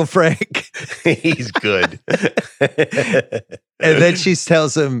like Uncle Frank. He's good. And then she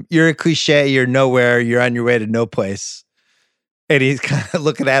tells him, you're a cliche, you're nowhere, you're on your way to no place. And he's kind of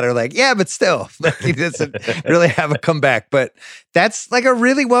looking at her like, yeah, but still, like, he doesn't really have a comeback. But that's like a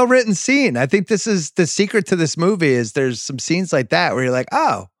really well-written scene. I think this is the secret to this movie is there's some scenes like that where you're like,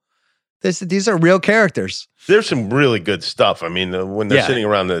 oh, these are real characters. There's some really good stuff. I mean, when they're sitting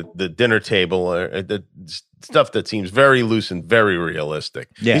around the dinner table, the stuff that seems very loose and very realistic.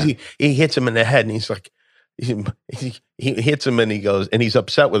 Yeah. He hits him in the head and he's like, he hits him and he goes, and he's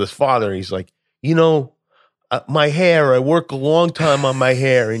upset with his father. And he's like, my hair, I work a long time on my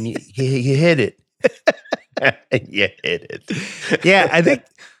hair, and you hit it. You hit it. Yeah, I think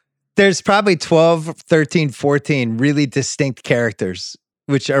there's probably 12, 13, 14 really distinct characters,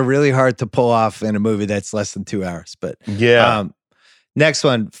 which are really hard to pull off in a movie that's less than 2 hours. But yeah. Next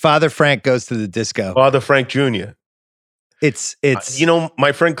one, Father Frank goes to the disco. Father Frank Jr. It's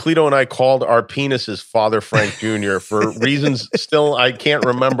my friend Cleto and I called our penises Father Frank Jr. for reasons still I can't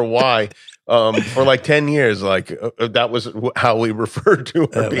remember why. For like 10 years, that was how we referred to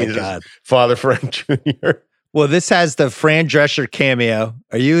our penises, Father Frank Jr. Well, this has the Fran Drescher cameo.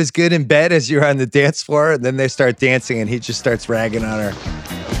 Are you as good in bed as you're on the dance floor? And then they start dancing and he just starts ragging on her.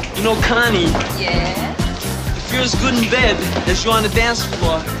 You know, Connie. Yeah? If you're as good in bed as you're on the dance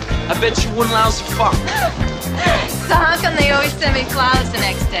floor, I bet you wouldn't lousy fuck. So how come they always send me flowers the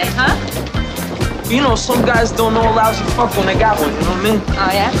next day, huh? You know, some guys don't know a lousy fuck when they got one, you know what I mean?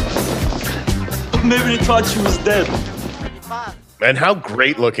 Oh, yeah? Maybe they thought she was dead. And how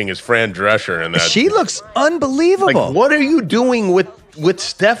great looking is Fran Drescher in that? She looks unbelievable. Like, what are you doing with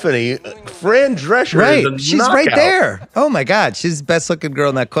Stephanie? Fran Drescher right. is a She's knockout. right there. Oh my God. She's the best looking girl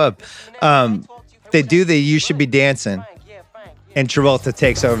in that club. They do the You Should Be Dancing, and Travolta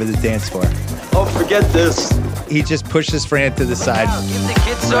takes over the dance floor. Oh, forget this. He just pushes Fran to the side Give the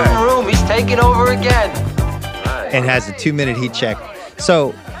kid some room. He's taking over again. and has a 2-minute heat check.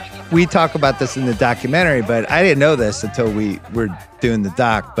 So we talk about this in the documentary, but I didn't know this until we were doing the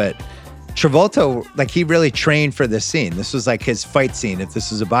doc. But Travolta, like, he really trained for this scene. This was like his fight scene. If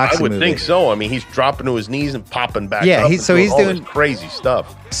this was a boxing I would movie. think so. I mean, he's dropping to his knees and popping back. Yeah, up he's and all doing this crazy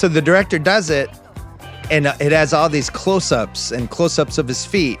stuff. So the director does it, and it has all these close-ups and close-ups of his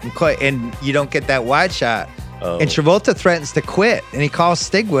feet, and you don't get that wide shot. Oh. And Travolta threatens to quit, and he calls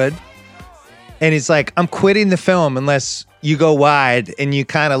Stigwood, and he's like, "I'm quitting the film unless you go wide and you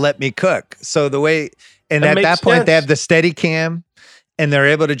kind of let me cook." So the way, and That at that makes point, they sense. have the steady cam, and they're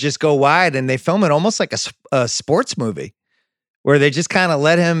able to just go wide, and they film it almost like a sports movie, where they just kind of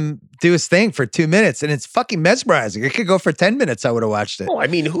let him do his thing for 2 minutes, and it's fucking mesmerizing. It could go for 10 minutes. I would have watched it. Oh, I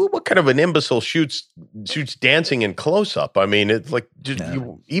mean, what kind of an imbecile shoots dancing in close up? I mean, it's like just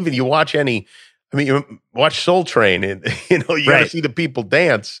you watch any. I mean, you watch Soul Train, and you got to Right. see the people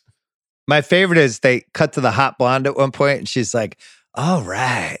dance. My favorite is they cut to the hot blonde at one point, and she's like, "All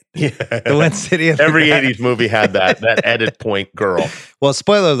right, Yeah, the one city of the every God." '80s movie had that edit point girl. Well,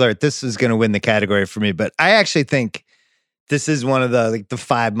 spoiler alert: this is going to win the category for me, but I actually think this is one of the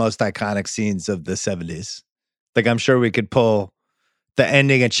 5 most iconic scenes of the '70s. Like, I'm sure we could pull the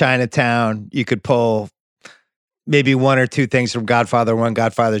ending of Chinatown. You could pull maybe 1 or 2 things from Godfather 1,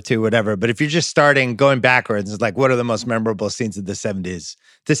 Godfather 2, whatever. But if you're just going backwards, it's like, what are the most memorable scenes of the '70s?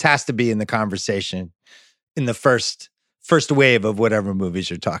 This has to be in the conversation in the first wave of whatever movies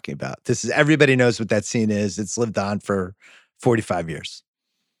you're talking about. Everybody knows what that scene is. It's lived on for 45 years.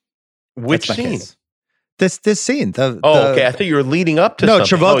 Which That's my scene? case. This scene. Okay. I thought you were leading up to no,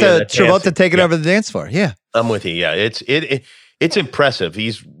 something. Travolta. That's Travolta dancing. taking Yeah. over the dance floor. Yeah, I'm with you. Yeah, it's impressive.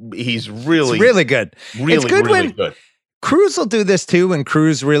 He's really it's really good. really it's good really when good. Cruz will do this too. When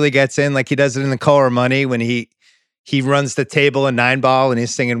Cruz really gets in, like he does it in The Color of Money, when he runs the table in 9-ball and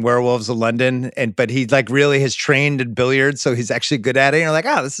he's singing Werewolves of London, but he like really has trained in billiards, so he's actually good at it. And you're like,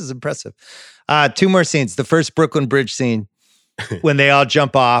 this is impressive. 2 more scenes. The first Brooklyn Bridge scene when they all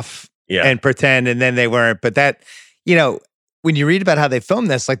jump off and pretend, and then they weren't. But that, when you read about how they filmed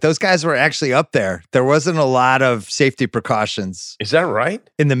this, like those guys were actually up there. There wasn't a lot of safety precautions. Is that right?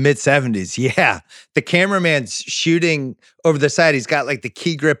 In the mid 70s. Yeah. The cameraman's shooting over the side. He's got like the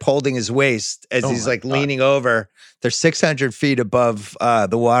key grip holding his waist as he's like leaning over. They're 600 feet above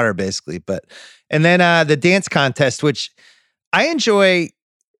the water, basically. And then the dance contest, which I enjoy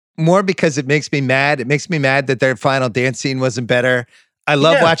more because it makes me mad. It makes me mad that their final dance scene wasn't better. I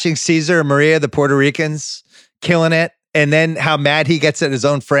love watching Caesar and Maria, the Puerto Ricans, killing it. And then how mad he gets at his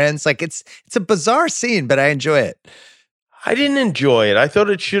own friends. Like it's a bizarre scene, but I enjoy it. I didn't enjoy it. I thought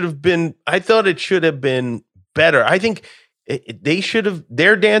it should have been better. I think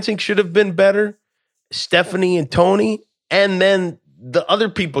their dancing should have been better. Stephanie and Tony, and then the other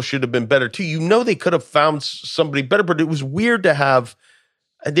people should have been better too. They could have found somebody better, but it was weird to have.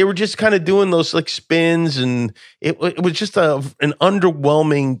 They were just kind of doing those like spins, and it was just an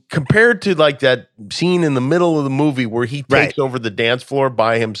underwhelming compared to like that scene in the middle of the movie where he takes over the dance floor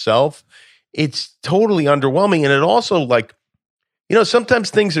by himself. It's totally underwhelming, and it also like, sometimes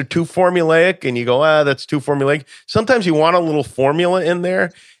things are too formulaic, and you go, that's too formulaic. Sometimes you want a little formula in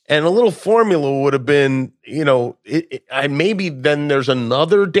there, and a little formula would have been, maybe then there's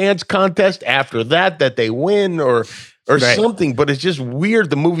another dance contest after that they win or something, but it's just weird.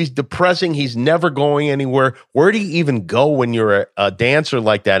 The movie's depressing. He's never going anywhere. Where do you even go when you're a dancer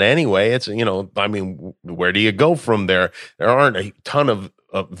like that anyway? It's, where do you go from there? There aren't a ton of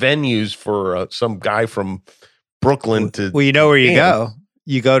venues for some guy from Brooklyn to. Well, you know where you go.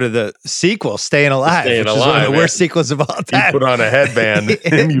 You go to the sequel, Staying Alive, which is one of the worst sequels of all time. You put on a headband.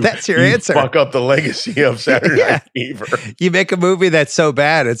 And that's your answer. Fuck up the legacy of Saturday Night Fever. You make a movie that's so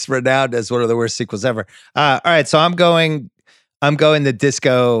bad, it's renowned as one of the worst sequels ever. All right, so I'm going the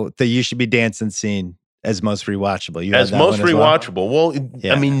disco, the You Should Be Dancing scene as most rewatchable. You as most rewatchable.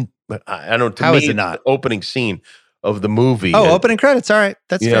 Well, I mean, I don't. To How me, is it not? The opening scene of the movie. Opening credits. All right,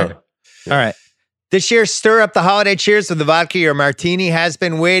 that's fair. All right. This year, stir up the holiday cheers with the vodka your martini has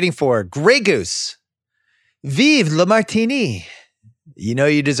been waiting for. Grey Goose. Vive le martini.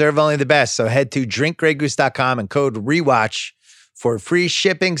 You deserve only the best, so head to drinkgreygoose.com and code REWATCH for free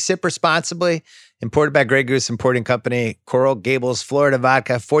shipping. Sip responsibly Imported by Grey Goose Importing Company. Coral Gables, Florida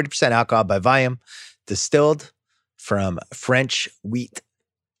vodka. 40% alcohol by volume. Distilled from French wheat.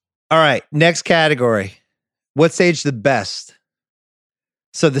 All right, next category. What's aged the best?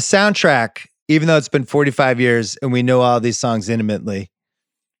 So the soundtrack, even though it's been 45 years and we know all these songs intimately,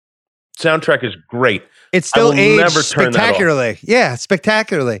 Soundtrack is great. it's still aged never turn that off. spectacularly. Yeah,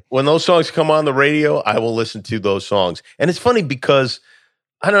 spectacularly. When those songs come on the radio, I will listen to those songs. And it's funny because,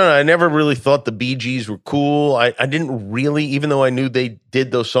 I don't know, I never really thought the Bee Gees were cool. I didn't really, even though I knew they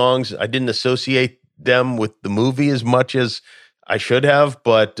did those songs, I didn't associate them with the movie as much as I should have.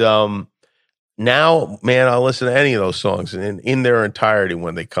 But now, man, I'll listen to any of those songs in their entirety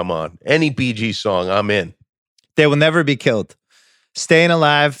when they come on. Any Bee Gees song, I'm in. They Will Never Be Killed. Staying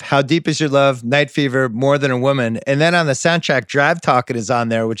Alive, How Deep Is Your Love, Night Fever, More Than a Woman. And then on the soundtrack, Drive Talkin' is on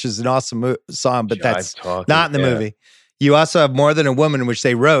there, which is an awesome song, but that's not in the movie. You also have More Than a Woman, which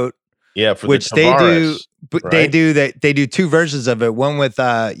they wrote. Yeah, for which the they Tavares, do. right? They do two versions of it. One with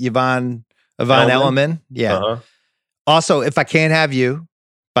Yvonne Elliman. Yeah. Uh-huh. Also, If I Can't Have You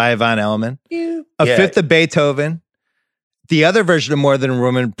by Yvonne Elliman. A Fifth of Beethoven. The other version of More Than a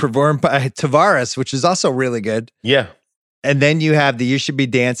Woman performed by Tavares, which is also really good. Yeah. And then you have the You Should Be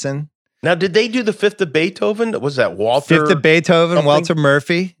Dancing. Now, did they do the Fifth of Beethoven? Was that Walter? Fifth of Beethoven, something? Walter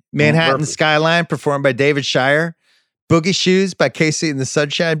Murphy. Manhattan Murphy. Skyline, performed by David Shire. Boogie Shoes by Casey and the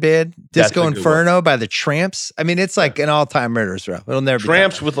Sunshine Band. That's Disco a good Inferno by the Tramps. I mean, it's like an all-time murderous row. It'll never be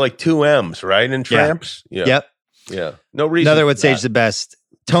Tramps done. with like 2 M's, right? And Tramps? Yeah. Yep. Yeah. No reason. Another for What's that. Aged the Best.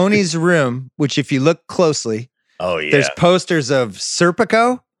 Tony's Room, which if you look closely, Oh, yeah. there's posters of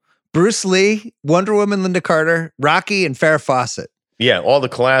Serpico, Bruce Lee, Wonder Woman, Linda Carter, Rocky, and Farrah Fawcett. Yeah, all the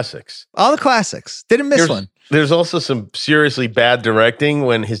classics. All the classics. Didn't miss one. There's also some seriously bad directing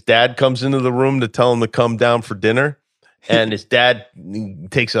when his dad comes into the room to tell him to come down for dinner. And his dad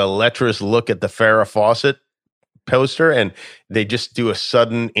takes a lecherous look at the Farrah Fawcett poster, and they just do a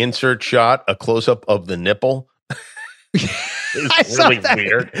sudden insert shot, a close-up of the nipple. It's really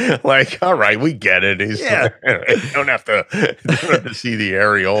weird. Like, all right, we get it. He's don't have to see the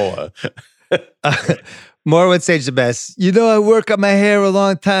areola. More What's Aged the Best. You know, I work on my hair a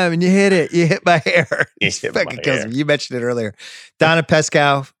long time, and you hit it. You hit my hair. It fucking kills me. You mentioned it earlier. Donna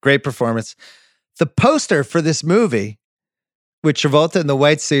Pescow, great performance. The poster for this movie, with Travolta in the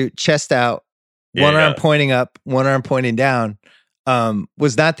white suit, chest out, one arm pointing up, one arm pointing down,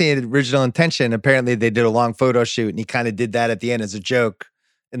 was not the original intention. Apparently, they did a long photo shoot, and he kind of did that at the end as a joke.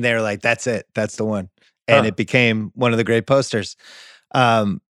 And they were like, that's it. That's the one. And it became one of the great posters.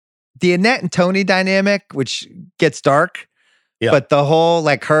 The Annette and Tony dynamic, which gets dark, but the whole,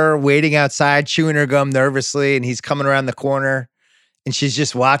 like her waiting outside, chewing her gum nervously, and he's coming around the corner, and she's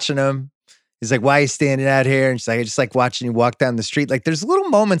just watching him. He's like, why are you standing out here? And she's like, I just like watching you walk down the street. Like there's little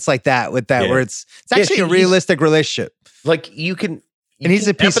moments like that with that where it's actually a realistic relationship. Like you can he's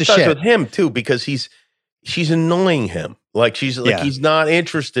a piece of empathize shit with him too, because she's annoying him. Like she's like he's not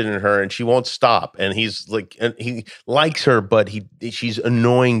interested in her, and she won't stop. And he's like, and he likes her, but she's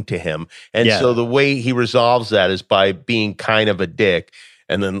annoying to him. And so the way he resolves that is by being kind of a dick,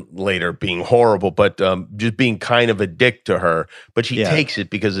 and then later being horrible, but just being kind of a dick to her. But she takes it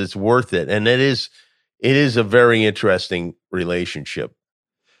because it's worth it, and it is a very interesting relationship.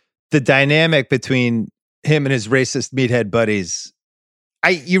 The dynamic between him and his racist meathead buddies,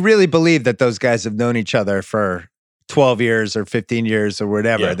 you really believe that those guys have known each other for 12 years or 15 years or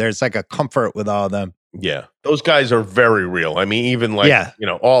whatever. Yeah. There's like a comfort with all of them. Yeah. Those guys are very real. I mean, even like,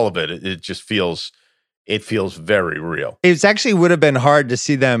 all of it just feels very real. It actually would have been hard to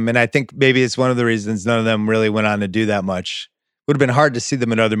see them. And I think maybe it's one of the reasons none of them really went on to do that much. Would have been hard to see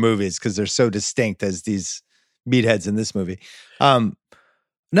them in other movies because they're so distinct as these meatheads in this movie.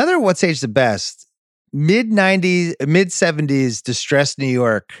 Another What's Aged the Best, mid-70s distressed New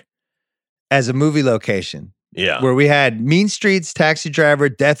York as a movie location. Yeah. Where we had Mean Streets, Taxi Driver,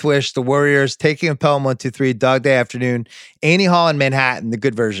 Death Wish, The Warriors, Taking a Pelham 123, Dog Day Afternoon, Annie Hall in Manhattan, the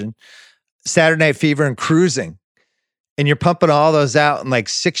good version, Saturday Night Fever, and Cruising. And you're pumping all those out in like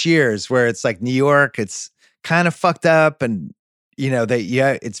 6 years where it's like New York, it's kind of fucked up. And,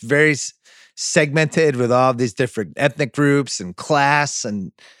 it's very segmented with all these different ethnic groups and class.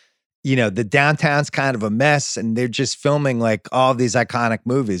 And, the downtown's kind of a mess. And they're just filming like all these iconic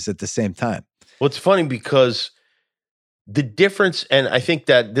movies at the same time. Well, it's funny because the difference, and I think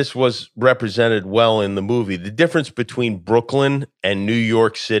that this was represented well in the movie, the difference between Brooklyn and New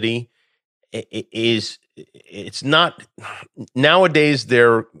York City it's not, nowadays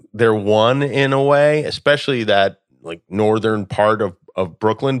they're one in a way, especially that like northern part of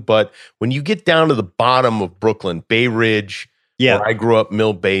Brooklyn. But when you get down to the bottom of Brooklyn, Bay Ridge, where I grew up,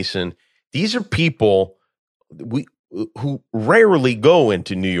 Mill Basin, these are people who rarely go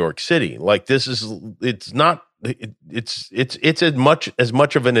into New York City. Like it's not it's as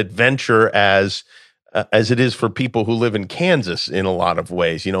much of an adventure as it is for people who live in Kansas in a lot of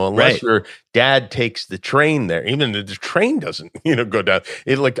ways, unless your dad takes the train there. Even the train doesn't, go down.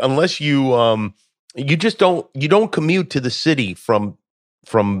 Unless you don't commute to the city from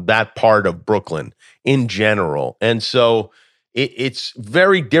that part of Brooklyn in general. And so it's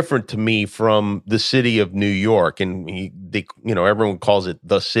very different to me from the city of New York. And everyone calls it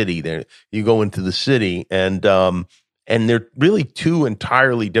the city. There, you go into the city, and they're really two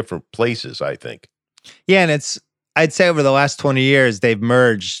entirely different places, I think. Yeah, and I'd say over the last 20 years, they've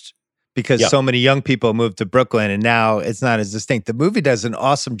merged because so many young people moved to Brooklyn, and now it's not as distinct. The movie does an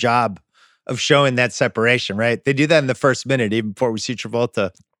awesome job of showing that separation, right? They do that in the first minute, even before we see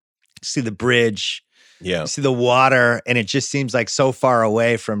Travolta, see the bridge, see the water, and it just seems like so far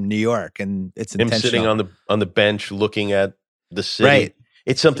away from New York, and it's intentional. Him sitting on the bench looking at the city. Right.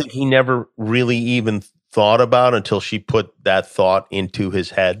 It's something he never really even thought about until she put that thought into his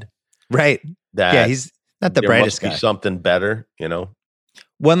head. Right. That he's not the brightest guy. Be something better,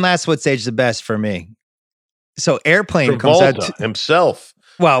 One last What's Age the Best for me. So Airplane Travolta comes out himself.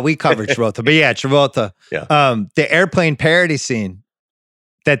 Well, we covered Travolta, but Travolta. Yeah. The Airplane parody scene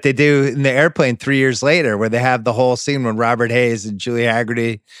that they do in the Airplane 3 years later, where they have the whole scene when Robert Hayes and Julie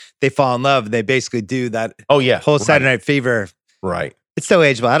Haggerty, they fall in love. And they basically do that. Whole Saturday Night Fever. Right. It's so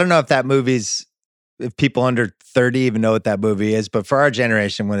ageable. I don't know if people under 30 even know what that movie is, but for our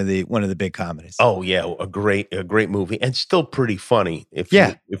generation, one of the big comedies. Oh yeah, a great movie, and still pretty funny if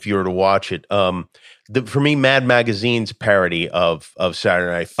you were to watch it. For me, Mad Magazine's parody of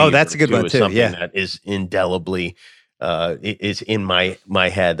Saturday Night Fever. Oh, that's a good one is too. Something Yeah, that is indelibly is in my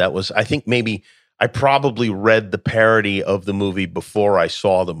head. That was, I think, maybe I probably read the parody of the movie before I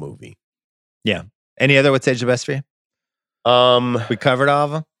saw the movie. Yeah. Any other What's Age the Best for you? We covered all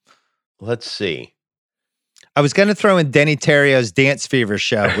of them. Let's see. I was going to throw in Denny Terrio's Dance Fever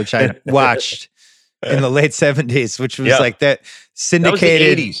show, which I watched in the late 70s, which was like that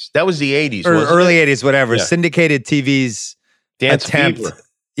syndicated. That was the 80s. Or early 80s, whatever. Yeah. Syndicated TV's Dance attempt. Fever.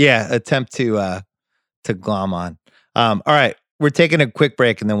 Yeah, attempt to glom on. All right, we're taking a quick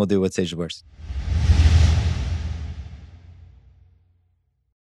break, and then we'll do What's Age the Worst.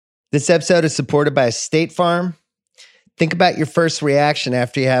 This episode is supported by State Farm. Think about your first reaction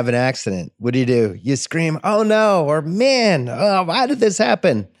after you have an accident. What do? You scream, "Oh no," or "Man, why did this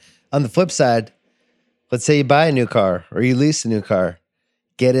happen?" On the flip side, let's say you buy a new car or you lease a new car.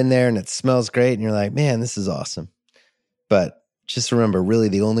 Get in there and it smells great and you're like, "Man, this is awesome." But just remember, really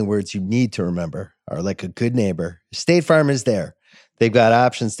the only words you need to remember are like a good neighbor. State Farm is there. They've got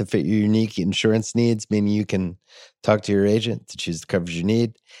options to fit your unique insurance needs, meaning you can talk to your agent to choose the coverage you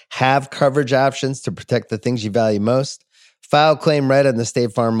need, have coverage options to protect the things you value most, file claim right on the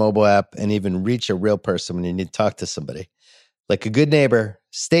State Farm mobile app, and even reach a real person when you need to talk to somebody. Like a good neighbor,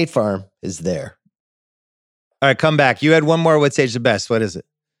 State Farm is there. All right, come back. You had one more What's Age the Best. What is it?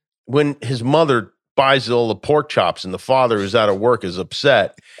 When his mother buys all the pork chops and the father who's out of work is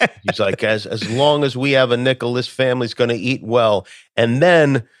upset. He's like, as long as we have a nickel, this family's going to eat well. And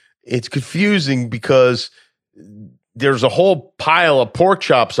then it's confusing because there's a whole pile of pork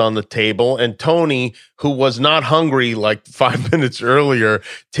chops on the table, and Tony, who was not hungry like 5 minutes earlier,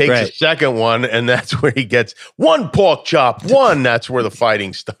 takes a second one, and that's where he gets one pork chop. That's where the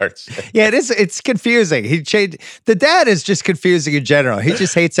fighting starts. Yeah, it is. It's confusing. The dad is just confusing in general. He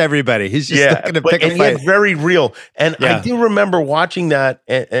just hates everybody. He's just looking to pick a fight. It's very real. And I do remember watching that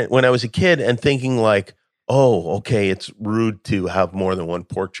when I was a kid and thinking like, oh, okay, it's rude to have more than one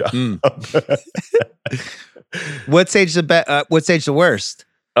pork chop. What's age the worst?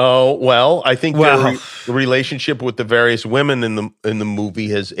 Oh, well, I think the relationship with the various women in the movie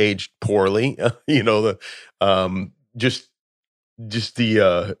has aged poorly. The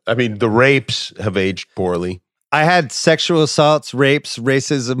rapes have aged poorly. I had sexual assaults, rapes,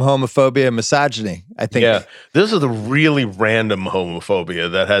 racism, homophobia, misogyny. I think. Yeah, this is the really random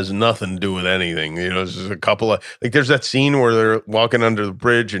homophobia that has nothing to do with anything. There's just a couple of there's that scene where they're walking under the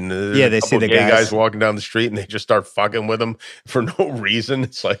bridge and they see the gay guys walking down the street and they just start fucking with them for no reason.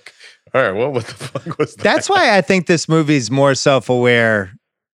 It's like, all right, what the fuck was that? That's why I think this movie's more self-aware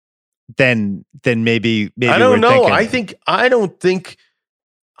than maybe. I don't know. I think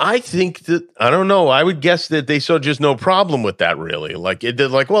that, I don't know. I would guess that they saw just no problem with that, really.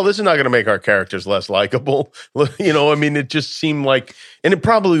 Well, this is not going to make our characters less likable. It just seemed like, and it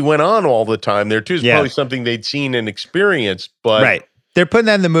probably went on all the time there too. It's probably something they'd seen and experienced, but. Right. They're putting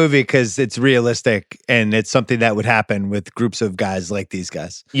that in the movie because it's realistic and it's something that would happen with groups of guys like these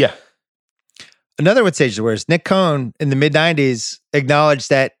guys. Yeah. Another would say the worst. Nick Cohn in the mid-90s acknowledged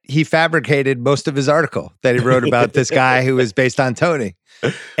that he fabricated most of his article that he wrote about this guy who was based on Tony.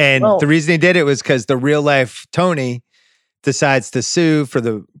 And the reason he did it was because the real life Tony decides to sue for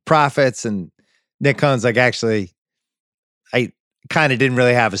the profits. And Nick Cohn's like, actually, I kind of didn't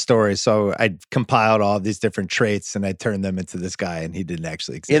really have a story. So I compiled all of these different traits and I turned them into this guy, and he didn't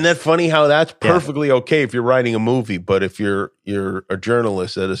actually exist. Isn't that funny how that's perfectly okay if you're writing a movie, but if you're a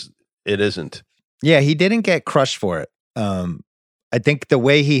journalist, it isn't. Yeah, he didn't get crushed for it. I think the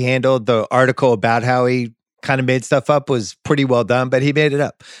way he handled the article about how he kind of made stuff up was pretty well done, but he made it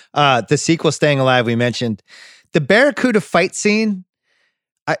up. The sequel, Staying Alive, we mentioned. The Barracuda fight scene,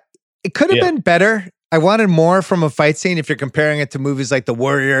 it could have been better. I wanted more from a fight scene if you're comparing it to movies like The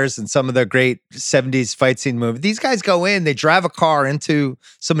Warriors and some of the great 70s fight scene movies. These guys go in, they drive a car into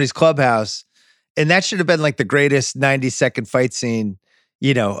somebody's clubhouse, and that should have been like the greatest 90-second fight scene,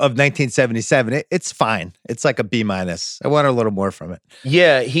 of 1977. It's fine. It's like a B-. I wanted a little more from it.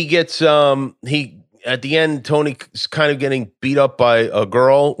 Yeah, he gets at the end, Tony's kind of getting beat up by a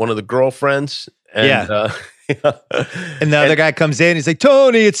girl, one of the girlfriends. And, and the other guy comes in. He's like,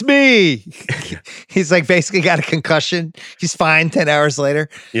 Tony, it's me. He's like basically got a concussion. He's fine 10 hours later.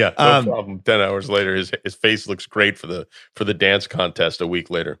 Yeah, no problem. 10 hours later, his face looks great for the dance contest a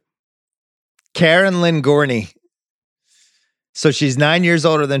week later. Karen Lynn Gorney. So she's 9 years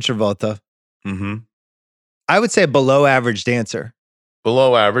older than Travolta. Mm-hmm. I would say below average dancer.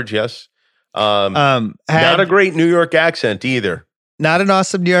 Below average, yes. Not a great New York accent either. Not an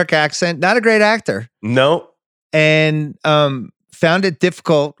awesome New York accent. Not a great actor. No. And found it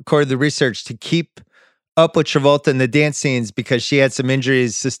difficult, according to the research, to keep up with Travolta in the dance scenes because she had some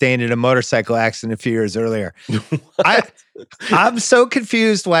injuries sustained in a motorcycle accident a few years earlier. I'm so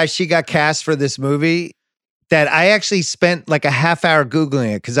confused why she got cast for this movie that I actually spent like a half hour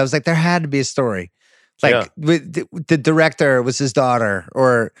Googling it because I was like, there had to be a story. Like the director was his daughter,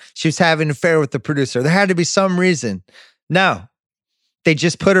 or she was having an affair with the producer. There had to be some reason. No, they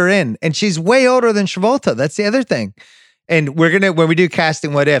just put her in, and she's way older than Travolta. That's the other thing. And when we do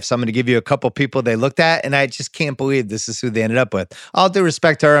casting what ifs, I'm going to give you a couple people they looked at, and I just can't believe this is who they ended up with. All due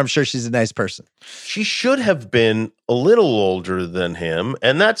respect to her, I'm sure she's a nice person. She should have been a little older than him,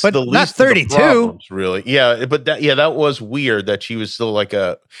 and that's the least not 32. Of the problems, really. Yeah, but that was weird that she was still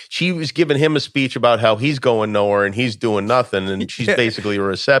she was giving him a speech about how he's going nowhere and he's doing nothing, and she's basically a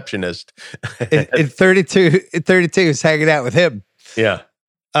receptionist. in 32 is hanging out with him. Yeah.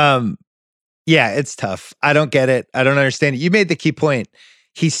 Yeah, it's tough. I don't get it. I don't understand it. You made the key point.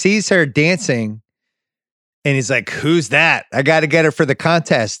 He sees her dancing and he's like, who's that? I got to get her for the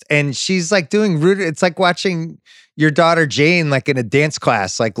contest. And she's like doing rude. It's like watching your daughter Jane, like in a dance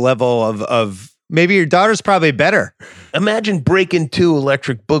class, like level of maybe your daughter's probably better. Imagine breaking to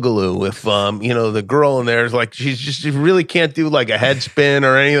Electric Boogaloo if, the girl in there is like, she really can't do like a head spin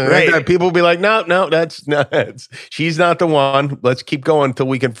or anything like that. People will be like, no, she's not the one. Let's keep going until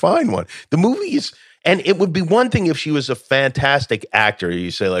we can find one. The movie is, and it would be one thing if she was a fantastic actor.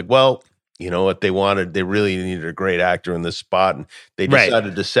 You say like, well, you know what they wanted? They really needed a great actor in this spot, and they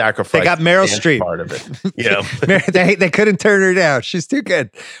decided to sacrifice. They got Meryl Streep part of it. Yeah, they couldn't turn her down. She's too good.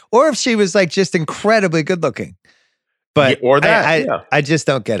 Or if she was like just incredibly good looking. But I just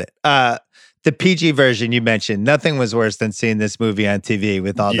don't get it. The PG version you mentioned, nothing was worse than seeing this movie on TV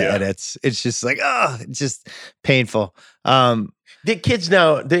with all the edits. It's just like, it's just painful. The kids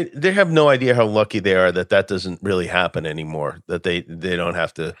now, they have no idea how lucky they are that doesn't really happen anymore. That they don't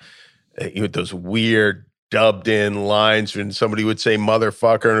have to. Those weird dubbed in lines when somebody would say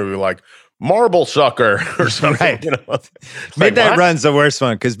motherfucker and it would be like marble sucker or something. Right. Midnight Run's the worst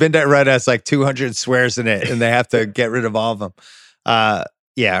one because Midnight Run has like 200 swears in it and they have to get rid of all of them.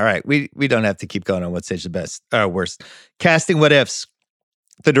 Yeah, all right. We don't have to keep going on what's the best or worst. Casting what ifs.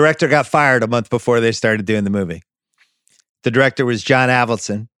 The director got fired a month before they started doing the movie. The director was John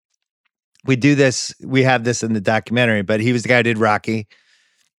Avildsen. We have this in the documentary, but he was the guy who did Rocky.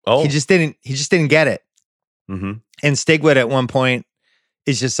 Oh, he just didn't get it. Mm-hmm. And Stigwood at one point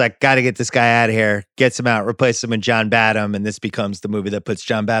is just like, got to get this guy out of here, gets him out, replace him with John Badham, and this becomes the movie that puts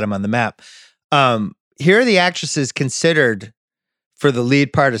John Badham on the map. Here are the actresses considered for the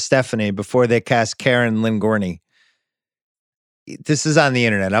lead part of Stephanie before they cast Karen Lynn Gorney. This is on the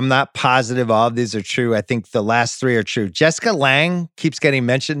internet. I'm not positive all of these are true. I think the last three are true. Jessica Lange keeps getting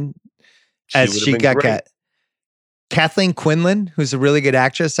mentioned as she got got. Kathleen Quinlan, who's a really good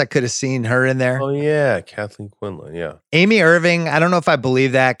actress. I could have seen her in there. Oh, yeah. Kathleen Quinlan, yeah. Amy Irving, I don't know if I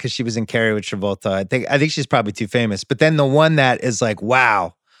believe that because she was in Carrie with Travolta. I think she's probably too famous. But then the one that is like,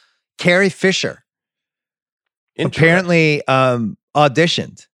 wow, Carrie Fisher apparently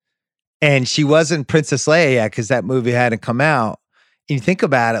auditioned And she wasn't Princess Leia yet because that movie hadn't come out. And you think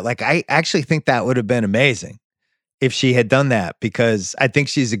about it, like I actually think that would have been amazing if she had done that, because I think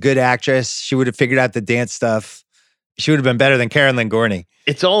she's a good actress. She would have figured out the dance stuff. She would have been better than Carolyn Gorney.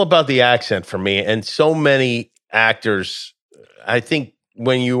 It's all about the accent for me. And so many actors, I think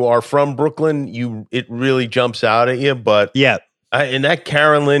when you are from Brooklyn, it really jumps out at you. But yeah. And that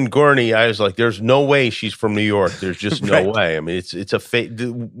Carolyn Gorney, I was like, there's no way she's from New York. There's just no way. I mean, it's a fake.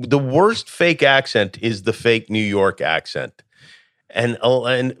 The worst fake accent is the fake New York accent. And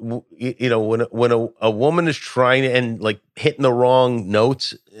you know, when a woman is trying to, and like hitting the wrong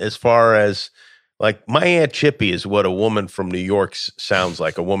notes, as far as like my Aunt Chippy is what a woman from New York sounds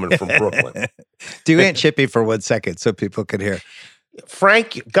like, a woman from Brooklyn. Do Aunt Chippy for 1 second so people could hear.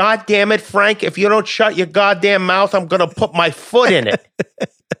 Frank, God damn it, Frank, if you don't shut your goddamn mouth, I'm going to put my foot in it.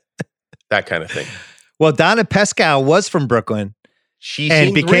 That kind of thing. Well, Donna Pescow was from Brooklyn.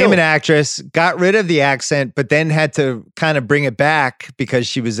 And became an actress, got rid of the accent, but then had to kind of bring it back because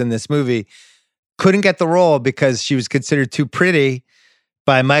she was in this movie. Couldn't get the role because she was considered too pretty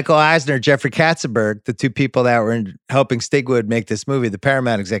by Michael Eisner, Jeffrey Katzenberg, the two people that were helping Stigwood make this movie, the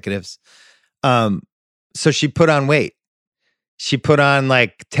Paramount executives. So she put on weight. She put on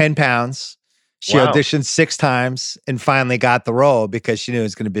like 10 pounds. She auditioned 6 times and finally got the role because she knew it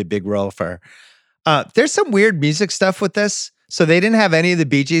was going to be a big role for her. There's some weird music stuff with this. So they didn't have any of the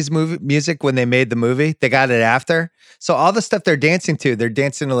Bee Gees music when they made the movie. They got it after. So all the stuff they're dancing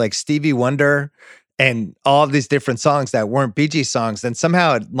to like Stevie Wonder and all of these different songs that weren't Bee Gees songs. And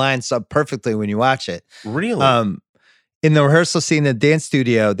somehow it lines up perfectly when you watch it. Really? In the rehearsal scene in the dance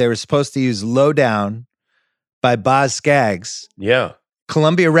studio, they were supposed to use Low Down by Boz Scaggs. Yeah.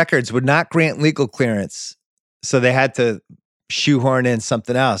 Columbia Records would not grant legal clearance. So they had to shoehorn in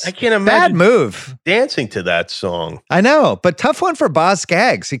something else. I can't imagine. Bad move. Dancing to that song. I know, but tough one for Boz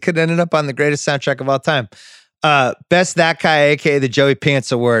Scaggs. He could have ended up on the greatest soundtrack of all time. Best That Guy, aka the Joey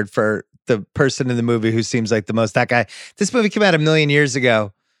Pants Award for the person in the movie who seems like the most that guy. This movie came out 1 million years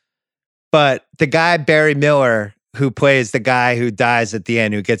ago, but the guy Barry Miller, who plays the guy who dies at the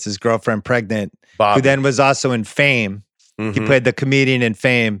end, who gets his girlfriend pregnant, Bobby. who then was also in Fame. Mm-hmm. He played the comedian in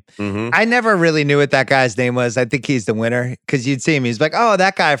Fame. Mm-hmm. I never really knew what that guy's name was. I think he's the winner because you'd see him. He's like, oh,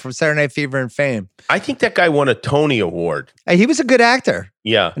 that guy from Saturday Night Fever and Fame. I think that guy won a Tony Award. He was a good actor.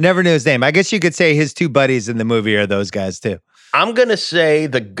 Yeah. I never knew his name. I guess you could say his 2 buddies in the movie are those guys too. I'm going to say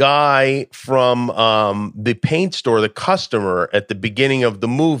the guy from the paint store, the customer at the beginning of the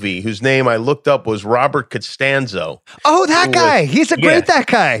movie, whose name I looked up was Robert Costanzo. Oh, that guy. He's a great that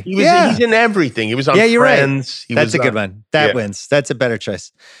guy. He's in everything. He was on you're Friends. Right. That's a good one. That wins. That's a better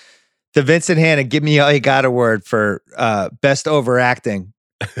choice. The Vincent Hanna Give Me All You Got Award for best overacting.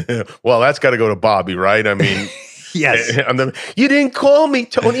 Well, that's got to go to Bobby, right? I mean... Yes. You didn't call me,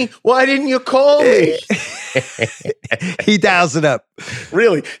 Tony. Why didn't you call me? He dials it up.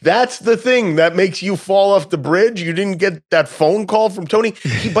 Really? That's the thing that makes you fall off the bridge? You didn't get that phone call from Tony?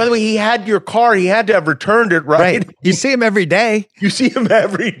 By the way, he had your car. He had to have returned it, right? You see him every day. You see him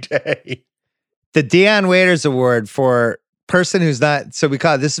every day. The Dion Waiters Award for person who's not, so we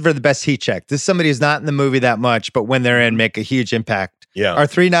call it, this is for the best heat check. This is somebody who's not in the movie that much, but when they're in, make a huge impact. Yeah. Our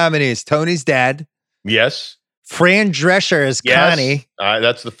 3 nominees, Tony's dad. Yes. Fran Drescher as Connie.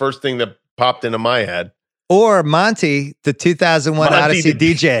 That's the first thing that popped into my head. Or Monty, the 2001 Odyssey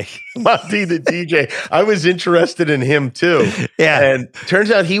DJ. Monty, the DJ. I was interested in him too. Yeah. And turns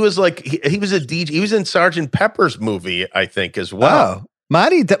out he was like, he was a DJ. He was in Sergeant Pepper's movie, I think, as well. Oh.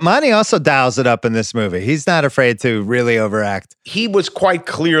 Monty also dials it up in this movie. He's not afraid to really overact. He was quite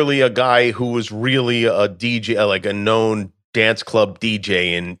clearly a guy who was really a DJ, like a known dance club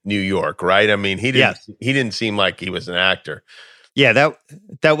DJ in New York, right? I mean, he didn't seem like he was an actor. Yeah,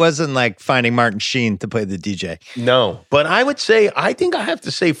 that wasn't like finding Martin Sheen to play the DJ. No, but I think I have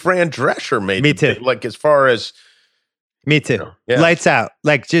to say Fran Drescher made me too. Like as far as me too. Lights out.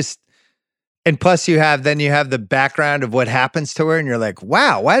 Like just, and plus you have the background of what happens to her, and you're like,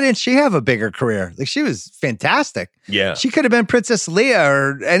 wow, why didn't she have a bigger career? Like she was fantastic. Yeah, she could have been Princess Leia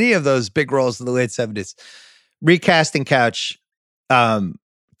or any of those big roles in the late 70s. Recasting couch, anyone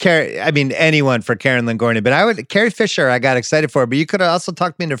for Karen Lynn Gorney, but Carrie Fisher, I got excited for, but you could have also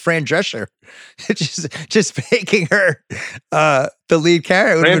talked me into Fran Drescher, just making her the lead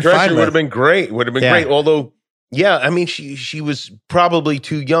character. Fran Drescher would have been great. Great. Although, yeah, I mean, she was probably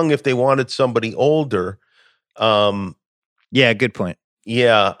too young if they wanted somebody older. Yeah, good point.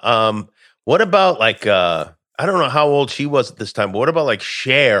 Yeah. What about like I don't know how old she was at this time, but what about like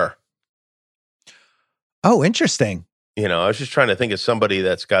Cher? Oh, interesting. You know, I was just trying to think of somebody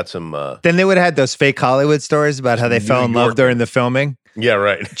that's got some... then they would have had those fake Hollywood stories about how they fell in love during the filming. Yeah,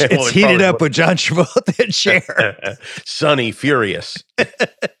 right. It's heated up with John Travolta and Cher. Sunny, furious.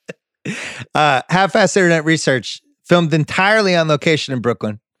 Half-Assed Internet Research, filmed entirely on location in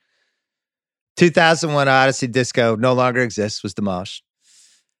Brooklyn. 2001 Odyssey Disco no longer exists, was demolished.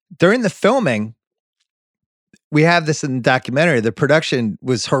 During the filming, we have this in the documentary, the production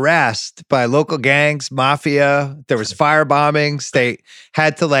was harassed by local gangs, mafia. There was fire bombings. They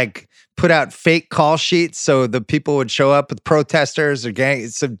had to like put out fake call sheets so the people would show up with protesters or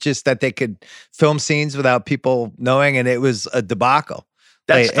gangs, so just that they could film scenes without people knowing. And it was a debacle.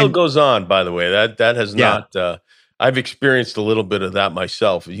 That still goes on, by the way. That has not. I've experienced a little bit of that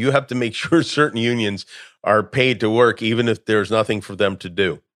myself. You have to make sure certain unions are paid to work, even if there's nothing for them to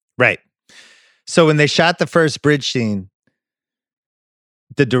do. Right. So when they shot the first bridge scene,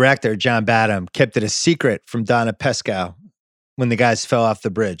 the director, John Badham, kept it a secret from Donna Pescow when the guys fell off the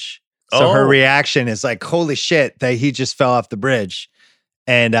bridge. So her reaction is like, holy shit, that he just fell off the bridge.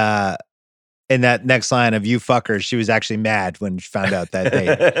 And in that next line of "you fuckers," she was actually mad when she found out that they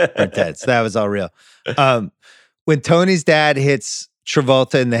weren't dead. So that was all real. When Tony's dad hits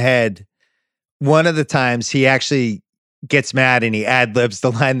Travolta in the head, one of the times he actually gets mad and he ad-libs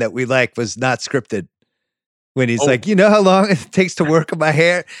the line that we like was not scripted. When he's like, you know how long it takes to work on my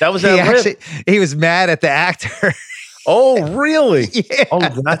hair? That was he was mad at the actor. Oh, really? Yeah.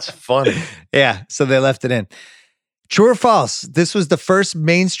 Oh, that's funny. Yeah, so they left it in. True or false? This was the first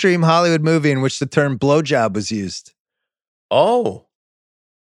mainstream Hollywood movie in which the term blowjob was used. Oh.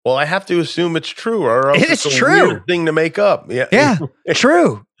 Well, I have to assume it's true, or else It's a true. weird thing to make up. Yeah,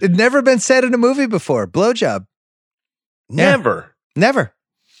 true. It'd never been said in a movie before. Blowjob. Never. Never.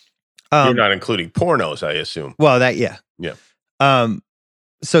 You're not including pornos, I assume. Well, yeah.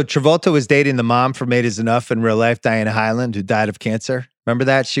 So Travolta was dating the mom from Eight Is Enough in real life, Diana Hyland, who died of cancer. Remember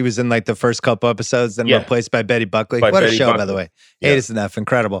that? She was in like the first couple episodes, then replaced by Betty Buckley. What a show, by the way. Eight Is Enough.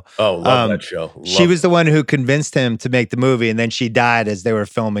 Incredible. Oh, love that show. She was the one who convinced him to make the movie, and then she died as they were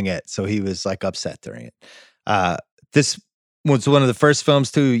filming it. So he was like upset during it. This was one of the first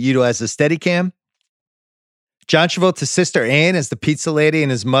films to utilize the Steadicam. John Travolta's sister, Anne, is the pizza lady,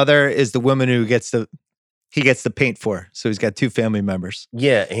 and his mother is the woman who gets the paint for. So he's got two family members.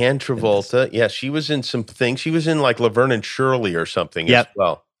 Yeah, Anne Travolta. Yeah, she was in some things. She was in like Laverne and Shirley or something as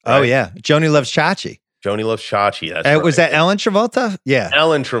well. Right? Oh, yeah. Joni Loves Chachi. Joni Loves Chachi. That's right. Was that Ellen Travolta? Yeah.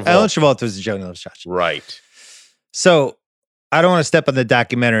 Ellen Travolta. Ellen Travolta was Joni Loves Chachi. Right. So I don't want to step on the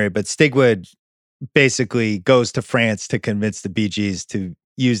documentary, but Stigwood basically goes to France to convince the Bee Gees to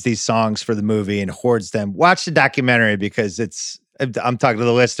use these songs for the movie and hoards them. Watch the documentary because I'm talking to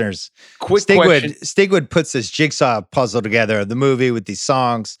the listeners. Quick question. Stigwood puts this jigsaw puzzle together of the movie with these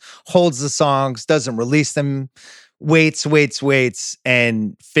songs, holds the songs, doesn't release them, waits,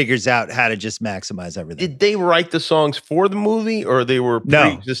 and figures out how to just maximize everything. Did they write the songs for the movie, or they were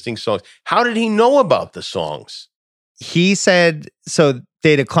pre-existing songs? How did he know about the songs? He said, so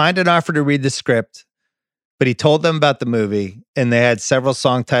they declined an offer to read the script, but he told them about the movie, and they had several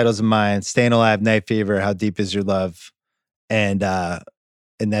song titles in mind: "Staying Alive," "Night Fever," "How Deep Is Your Love," and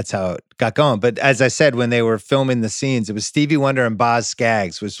that's how it got going. But as I said, when they were filming the scenes, it was Stevie Wonder and Boz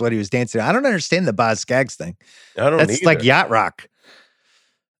Scaggs was what he was dancing. I don't understand the Boz Scaggs thing. That's either. like yacht rock.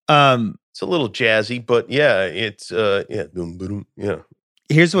 It's a little jazzy, but yeah, it's yeah.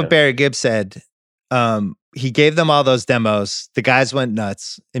 Here's what Barry Gibb said. He gave them all those demos. The guys went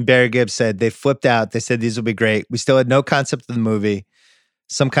nuts. And Barry Gibb said they flipped out. They said these will be great. We still had no concept of the movie.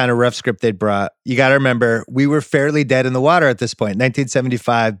 Some kind of rough script they'd brought. You got to remember, we were fairly dead in the water at this point.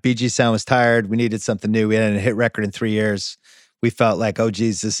 1975, Bee Gees sound was tired. We needed something new. We hadn't hit record in 3 years. We felt like, oh,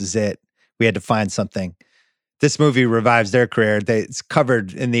 geez, this is it. We had to find something. This movie revives their career. It's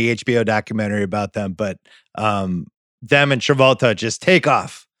covered in the HBO documentary about them, but them and Travolta just take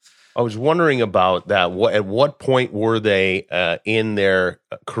off. I was wondering about that. At what point were they in their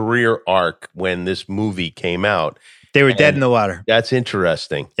career arc when this movie came out? They were dead in the water. That's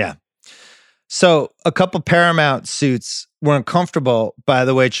interesting. Yeah. So a couple Paramount suits were uncomfortable by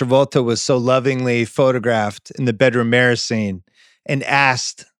the way Travolta was so lovingly photographed in the bedroom mirror scene and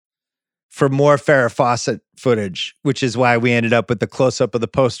asked for more Farrah Fawcett footage, which is why we ended up with the close-up of the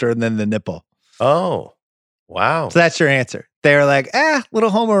poster and then the nipple. Oh, wow. So that's your answer. They were like,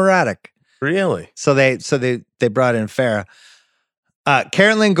 little homoerotic. Really? So they brought in Farrah.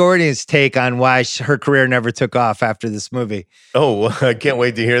 Carolyn Gordy's take on why her career never took off after this movie. Oh, I can't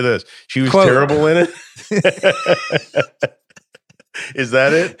wait to hear this. She was Quote, terrible in it? Is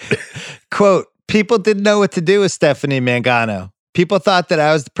that it? Quote, people didn't know what to do with Stephanie Mangano. People thought that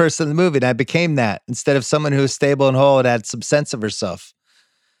I was the person in the movie, and I became that instead of someone who was stable and whole and had some sense of herself.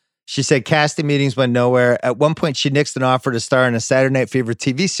 She said casting meetings went nowhere. At one point, she nixed an offer to star in a Saturday Night Fever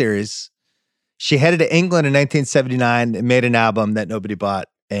TV series. She headed to England in 1979 and made an album that nobody bought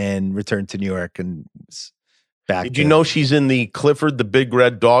and returned to New York and was back. Did you know she's in the Clifford the Big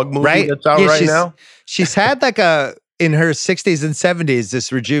Red Dog movie that's out now? She's had in her 60s and 70s,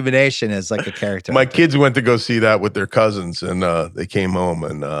 this rejuvenation as like a character. My kids went to go see that with their cousins, and they came home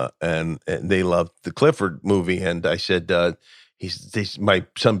and they loved the Clifford movie. And I said, my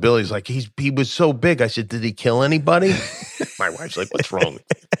son Billy's like, he was so big. I said, did he kill anybody? My wife's like, what's wrong with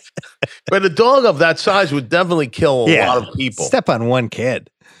you? But a dog of that size would definitely kill a lot of people. Step on one kid.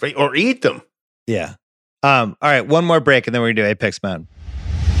 Right? Or eat them. Yeah. All right, one more break, and then we're going to do Apex Mountain.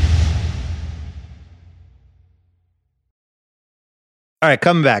 All right,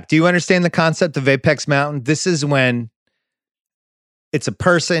 coming back. Do you understand the concept of Apex Mountain? This is when it's a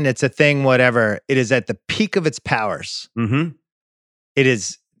person, it's a thing, whatever. It is at the peak of its powers. Mm-hmm. It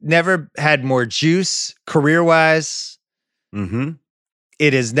has never had more juice career-wise. Mm-hmm.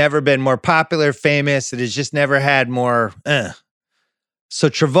 It has never been more popular, famous. It has just never had more. So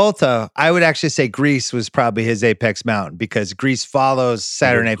Travolta, I would actually say Grease was probably his Apex Mountain because Grease follows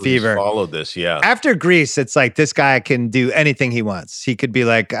Saturday Night Fever. Followed this, yeah. After Grease, it's like this guy can do anything he wants. He could be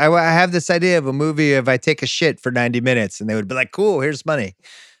like, I have this idea of a movie if I take a shit for 90 minutes, and they would be like, cool, here's money.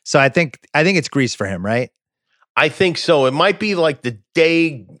 So I think it's Grease for him, right? I think so. It might be like the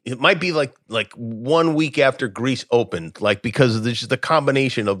day. It might be like 1 week after Grease opened, like because there's just the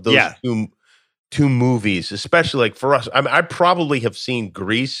combination of those two movies, especially like for us. I mean, I probably have seen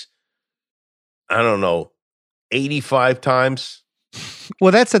Grease, I don't know, 85 times.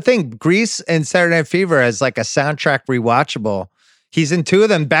 Well, that's the thing. Grease and Saturday Night Fever as like a soundtrack rewatchable. He's in two of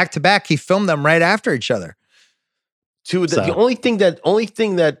them back to back. He filmed them right after each other. The only thing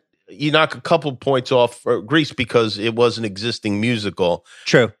that you knock a couple points off for Grease because it was an existing musical.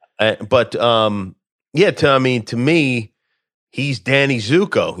 True. But to me, he's Danny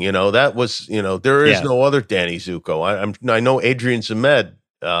Zuko. You know, that was, there is no other Danny Zuko. I know Adrian Zemed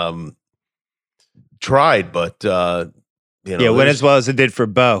tried, but went as well as it did for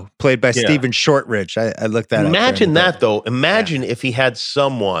Bo, played by Stephen Shortridge. I looked that up. Imagine that though. Imagine if he had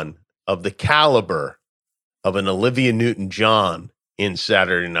someone of the caliber of an Olivia Newton-John in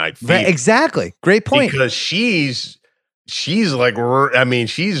Saturday Night Fever. Right, exactly. Great point. Because she's like, I mean,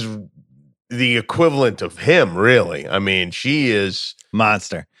 she's the equivalent of him, really. I mean, she is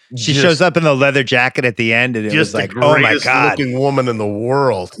monster. She shows up in the leather jacket at the end, and it was like, oh my God. Looking woman in the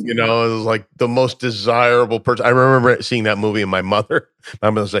world. You know, it was like the most desirable person. I remember seeing that movie, and my mother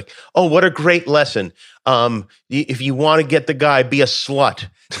was like, oh, what a great lesson. If you want to get the guy, be a slut.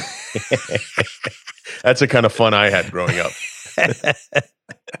 That's the kind of fun I had growing up.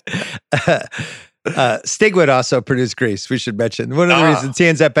 Stigwood also produced Grease. We should mention one of the reasons he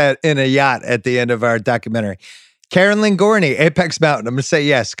ends up in a yacht at the end of our documentary. Karen Lynn Gorney, Apex Mountain. I'm gonna say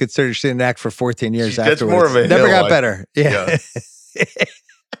yes. Consider she didn't act for 14 years afterwards. That's more of a never hill, got better. Yeah.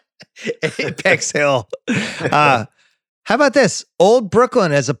 Apex Hill. How about this? Old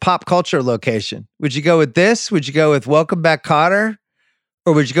Brooklyn as a pop culture location. Would you go with this? Would you go with Welcome Back, Kotter?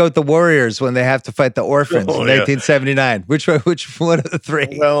 Or would you go with the Warriors when they have to fight the Orphans in 1979? Which one of the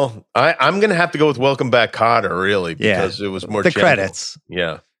three? Well, I'm going to have to go with Welcome Back, Kotter, really, because it was more the credits.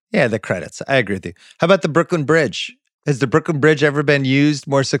 Yeah. Yeah, the credits. I agree with you. How about the Brooklyn Bridge? Has the Brooklyn Bridge ever been used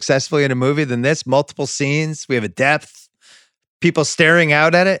more successfully in a movie than this? Multiple scenes. We have a depth. People staring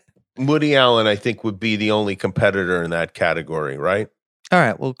out at it. Woody Allen, I think, would be the only competitor in that category, right? All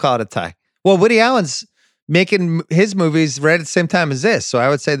right, we'll call it a tie. Well, Woody Allen's making his movies right at the same time as this. So I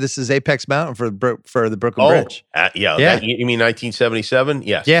would say this is Apex Mountain for the Brooklyn Bridge. You mean 1977?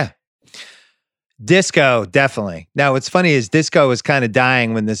 Yes. Yeah. Disco, definitely. Now, what's funny is disco was kind of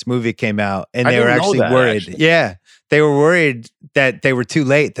dying when this movie came out, and they were actually worried. Actually. Yeah. They were worried that they were too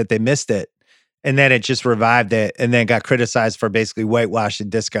late, that they missed it. And then it just revived it and then got criticized for basically whitewashing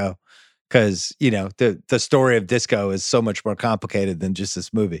disco because, the story of disco is so much more complicated than just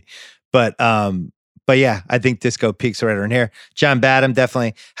this movie. But yeah, I think disco peaks right around here. John Badham,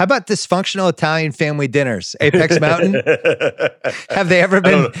 definitely. How about dysfunctional Italian family dinners? Apex Mountain? Have they ever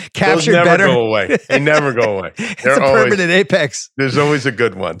been captured better? Those never go away. They never go away. It's a permanent apex. There's always a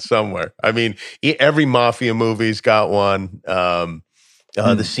good one somewhere. I mean, every mafia movie's got one.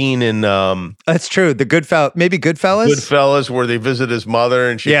 The scene in that's true. The Goodfellas, Goodfellas, where they visit his mother,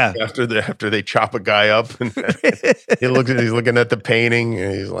 and after they chop a guy up, and he's looking at the painting,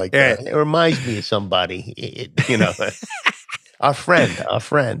 and he's like, it reminds me of somebody, our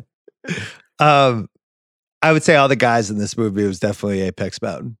friend. I would say all the guys in this movie was definitely Apex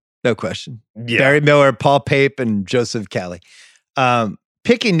Mountain, no question. Yeah. Barry Miller, Paul Pape, and Joseph Kelly.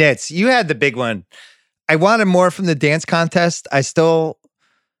 Picking nits, you had the big one. I wanted more from the dance contest. I still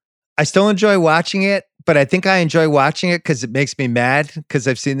enjoy watching it, but I think I enjoy watching it because it makes me mad because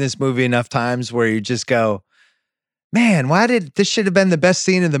I've seen this movie enough times where you just go, man, this should have been the best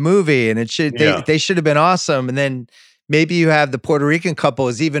scene in the movie, and they should have been awesome. And then maybe you have the Puerto Rican couple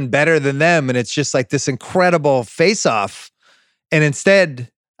is even better than them, and it's just like this incredible face-off. And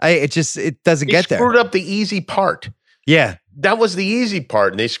instead, it doesn't get there. Screwed up the easy part. Yeah. That was the easy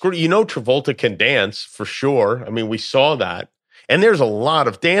part. And they screwed, Travolta can dance for sure. I mean, we saw that. And there's a lot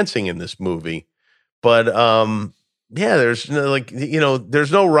of dancing in this movie. But there's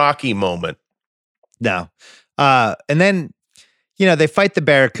there's no Rocky moment. No. And then, they fight the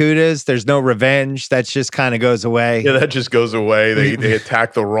Barracudas. There's no revenge. That just kind of goes away. Yeah, that just goes away. They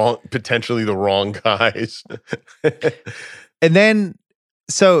attack potentially the wrong guys. And then,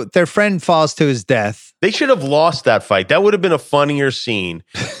 so their friend falls to his death. They should have lost that fight. That would have been a funnier scene.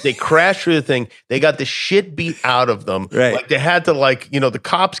 They crashed through the thing. They got the shit beat out of them. Right. Like they had to the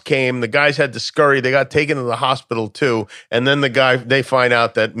cops came, the guys had to scurry. They got taken to the hospital too. And then they find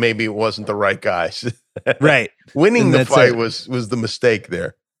out that maybe it wasn't the right guys. Right. Winning the fight was the mistake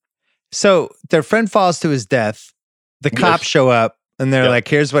there. So their friend falls to his death. The cops show up. And they're like,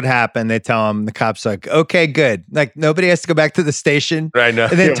 here's what happened. They tell him, the cop's like, okay, good. Like, nobody has to go back to the station. Right now.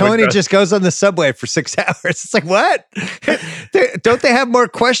 And then Tony just goes on the subway for 6 hours. It's like, what? Don't they have more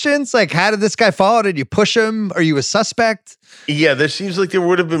questions? Like, how did this guy fall? Did you push him? Are you a suspect? Yeah, there seems like there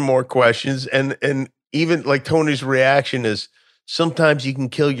would have been more questions. And even like Tony's reaction is, sometimes you can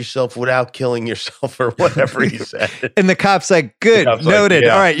kill yourself without killing yourself or whatever he said. And the cop's like, good, noted.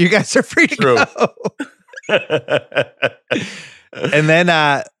 All right, you guys are free to go. And then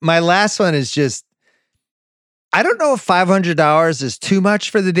my last one is just, I don't know if $500 is too much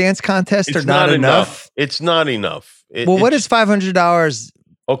for the dance contest or not enough. It's not enough. What is $500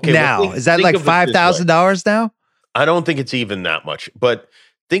 now? Well, is that like $5,000 now? I don't think it's even that much. But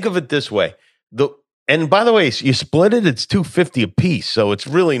think of it this way. And by the way, you split it, it's $250 a piece. So it's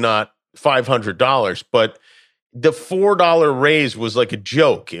really not $500. But the $4 raise was like a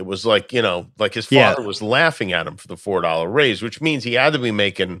joke. It was like, like his father was laughing at him for the $4 raise, which means he had to be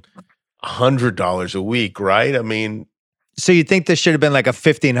making $100 a week, right? I mean, so you think this should have been like a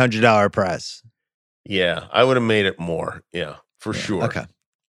 $1,500 prize? Yeah, I would have made it more. Yeah, for sure. Okay.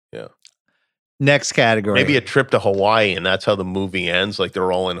 Yeah. Next category. Maybe a trip to Hawaii, and that's how the movie ends. Like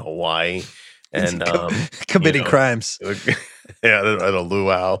they're all in Hawaii and committing crimes. Yeah, at a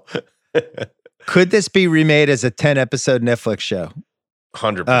luau. Could this be remade as a 10-episode Netflix show?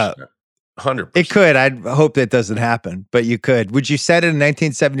 100%. 100%. It could. I hope that doesn't happen, but you could. Would you set it in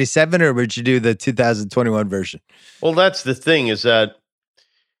 1977 or would you do the 2021 version? Well, that's the thing is that,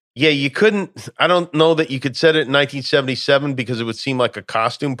 you couldn't. I don't know that you could set it in 1977 because it would seem like a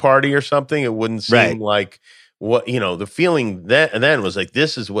costume party or something. It wouldn't seem like what, the feeling then was like,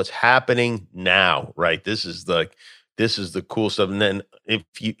 this is what's happening now, right? This is the cool stuff. And then if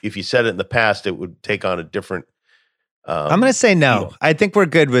you said it in the past, it would take on a different. I'm going to say no. I think we're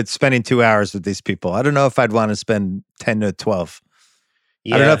good with spending 2 hours with these people. I don't know if I'd want to spend 10 to 12.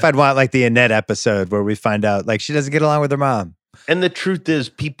 Yeah. I don't know if I'd want like the Annette episode where we find out like she doesn't get along with her mom. And the truth is,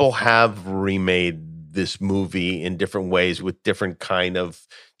 people have remade this movie in different ways with different kind of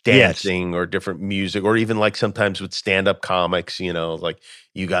dancing or different music, or even like sometimes with stand-up comics, like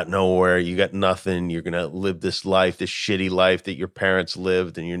you got nowhere, you got nothing, you're going to live this life, this shitty life that your parents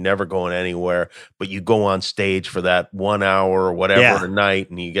lived and you're never going anywhere, but you go on stage for that 1 hour or whatever a night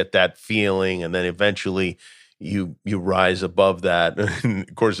and you get that feeling and then eventually you rise above that. And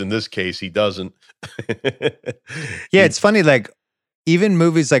of course, in this case, he doesn't. It's funny, like even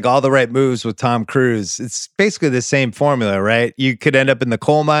movies like All the Right Moves with Tom Cruise, it's basically the same formula, right? You could end up in the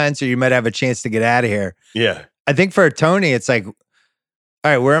coal mines or you might have a chance to get out of here. Yeah. I think for Tony, it's like, all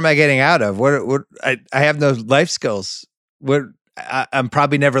right, where am I getting out of? What I have no life skills. I'm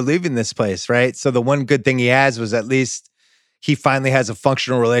probably never leaving this place, right? So the one good thing he has was at least he finally has a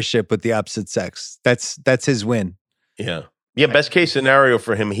functional relationship with the opposite sex. That's his win. Yeah. Yeah, best case scenario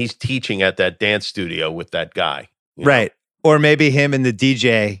for him, he's teaching at that dance studio with that guy. Right. Or maybe him and the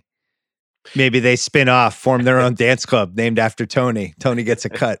DJ, maybe they spin off, form their own dance club named after Tony. Tony gets a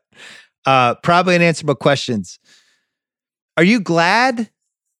cut. Probably unanswerable questions. Are you glad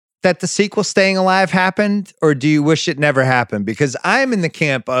that the sequel Staying Alive happened, or do you wish it never happened? Because I'm in the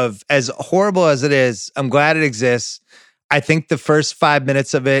camp of, as horrible as it is, I'm glad it exists. I think the first 5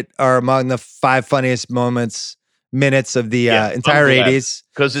 minutes of it are among the 5 funniest minutes of the entire 80s.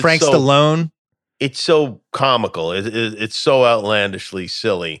 Because Frank Stallone. It's so comical. It's so outlandishly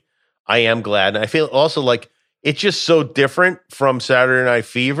silly. I am glad. And I feel also like it's just so different from Saturday Night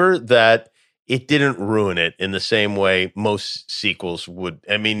Fever that it didn't ruin it in the same way most sequels would.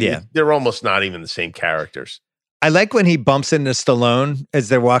 I mean, they're almost not even the same characters. I like when he bumps into Stallone as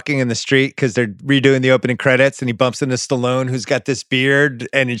they're walking in the street because they're redoing the opening credits, and he bumps into Stallone, who's got this beard,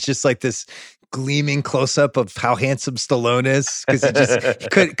 and it's just like this gleaming close up of how handsome Stallone is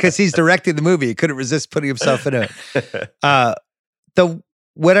because he's directing the movie. He couldn't resist putting himself in it. The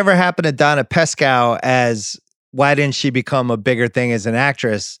whatever happened to Donna Pescow as why didn't she become a bigger thing as an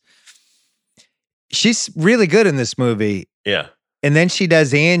actress? She's really good in this movie. Yeah. And then she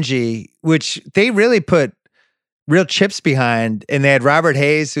does Angie, which they really put real chips behind. And they had Robert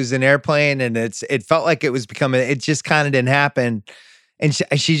Hayes, who's in Airplane, and it felt like it was becoming, it just kind of didn't happen. And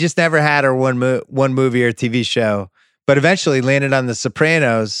she just never had her one movie or TV show, but eventually landed on The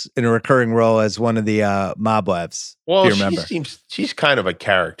Sopranos in a recurring role as one of the mob wives. Well, if you remember. She's kind of a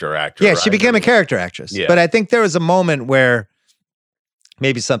character actor. Yeah, she became a character actress. Yeah. But I think there was a moment where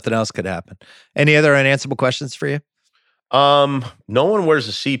maybe something else could happen. Any other unanswerable questions for you? No one wears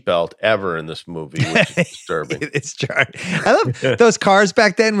a seatbelt ever in this movie, which is disturbing. It's jarring. I love those cars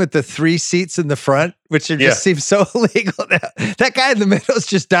back then with the 3 seats in the front, which just seems so illegal now. That guy in the middle is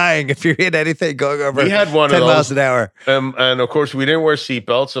just dying if you hit anything going over 10 miles an hour. And of course, we didn't wear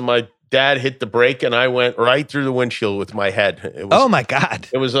seatbelts, and my dad hit the brake, and I went right through the windshield with my head. Oh my God!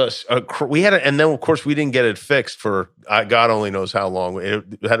 It was and then of course we didn't get it fixed for God only knows how long. It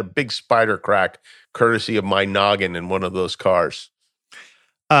had a big spider crack, courtesy of my noggin in one of those cars.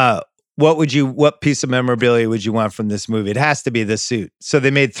 What piece of memorabilia would you want from this movie? It has to be the suit. So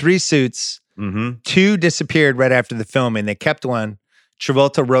they made 3 suits. Mm-hmm. 2 disappeared right after the filming. They kept one.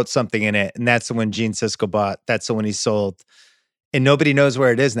 Travolta wrote something in it, and that's the one Gene Siskel bought. That's the one he sold. And nobody knows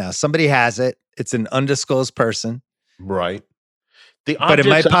where it is now. Somebody has it. It's an undisclosed person. Right. But it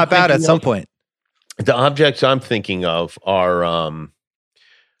might pop out at some point. The objects I'm thinking of are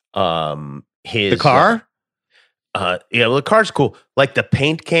his... The car? The car's cool. Like the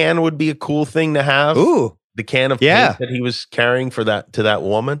paint can would be a cool thing to have. Ooh. The can of paint that he was carrying to that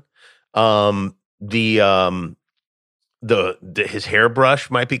woman. His hairbrush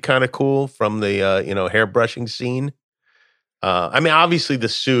might be kind of cool from the hairbrushing scene. I mean, obviously the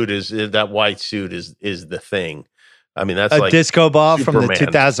suit is that white suit is the thing. I mean, that's a like disco ball Superman from the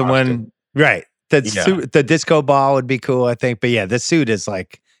 2001. costume. Right. The disco ball would be cool, I think. But yeah, the suit is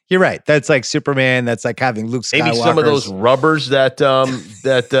like, you're right. That's like Superman. That's like having Luke Skywalker. Maybe some of those rubbers that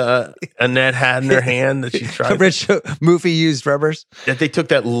Annette had in her hand that she tried. Rich movie used rubbers. That they took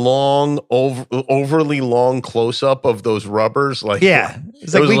that long, overly long close up of those rubbers. Like,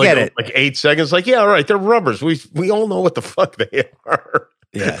 it's like we get it. Like 8 seconds. Like, yeah, all right, they're rubbers. We all know what the fuck they are.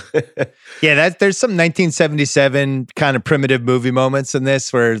 Yeah, there's some 1977 kind of primitive movie moments in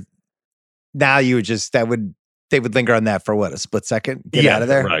this where now you would just they would linger on that for a split second. Get out of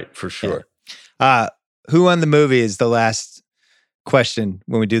there. Right, for sure. Yeah. Who won the movie is the last question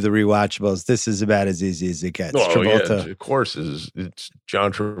when we do the rewatchables. This is about as easy as it gets. Travolta. Yeah, of course, it's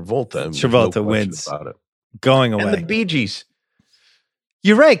John Travolta. Travolta wins. About it. Going away. And the Bee Gees.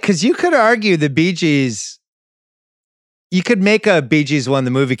 You're right, because you could argue the Bee Gees. You could make a Bee Gees won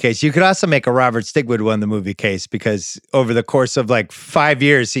the movie case. You could also make a Robert Stigwood won the movie case because over the course of like 5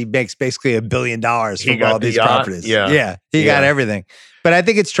 years, he makes basically $1 billion from all these properties. Yeah. He got everything. But I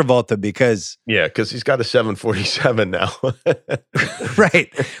think it's Travolta because... Yeah, because he's got a 747 now.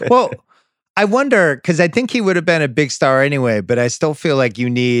 Right. Well, I wonder, because I think he would have been a big star anyway, but I still feel like you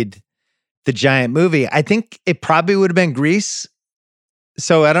need the giant movie. I think it probably would have been Grease.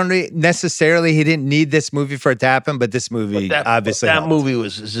 So I don't necessarily, he didn't need this movie for it to happen, but this movie obviously that helped. movie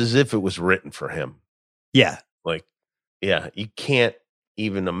was as if it was written for him. Yeah. Like, yeah, you can't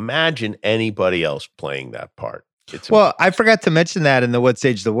even imagine anybody else playing that part. I forgot to mention that in the What's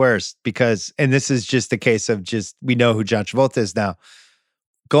Age the Worst because, and this is just a case of we know who John Travolta is now.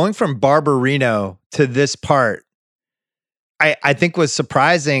 Going from Barbarino to this part, I think was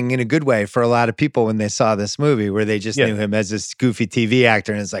surprising in a good way for a lot of people when they saw this movie where they just knew him as this goofy TV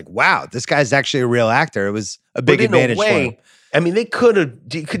actor. And it's like, wow, this guy's actually a real actor. It was a big advantage for him. I mean, you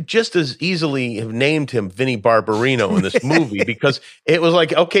could just as easily have named him Vinnie Barbarino in this movie because it was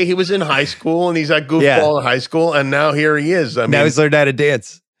like, okay, he was in high school and he's at goofball in high school. And now here he is. Now he's learned how to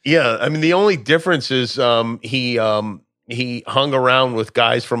dance. Yeah. I mean, the only difference is he hung around with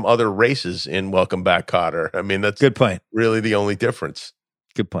guys from other races in Welcome Back, Kotter. I mean, that's good point. Really the only difference.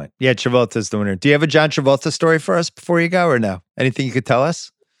 Good point. Yeah, Travolta's the winner. Do you have a John Travolta story for us before you go or no? Anything you could tell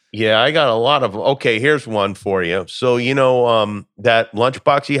us? Yeah, I got a lot of them. Okay, here's one for you. So, that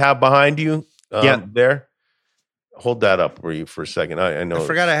lunchbox you have behind you there? Hold that up for a second. I know. I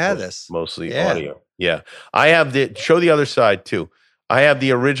forgot I had this. Mostly audio. Yeah. I have show the other side too. I have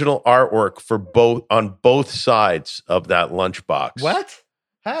the original artwork on both sides of that lunchbox. What?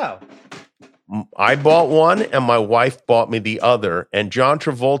 How? I bought one and my wife bought me the other. And John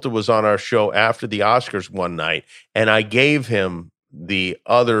Travolta was on our show after the Oscars one night, and I gave him the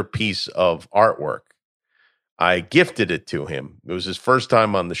other piece of artwork. I gifted it to him. It was his first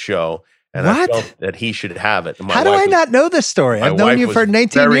time on the show, and I felt that he should have it. How do I not know this story? I've known you for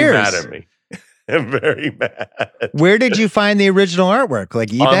 19 years. Very mad at me. I'm very mad. Where did you find the original artwork? Like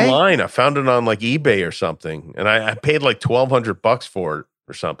eBay? Online. I found it on like eBay or something, and I paid like $1,200 for it.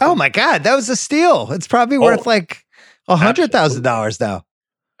 Or something. Oh my God, that was a steal. It's probably worth like $100,000 now.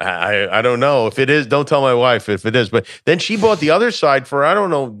 I don't know if it is. Don't tell my wife if it is. But then she bought the other side for, I don't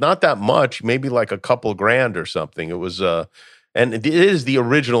know, not that much, maybe like a couple grand or something. It was and it is the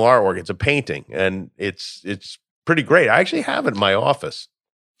original artwork. It's a painting, and it's pretty great. I actually have it in my office.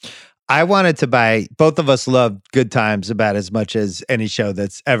 I wanted to buy, both of us loved Good Times about as much as any show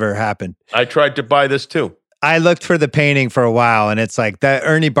that's ever happened. I tried to buy this too. I looked for the painting for a while, and it's like the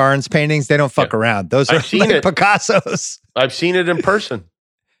Ernie Barnes paintings, they don't fuck around. Those are like Picasso's. I've seen it in person.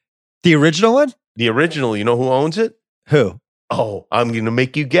 The original one? The original. You know who owns it? Who? Oh, I'm going to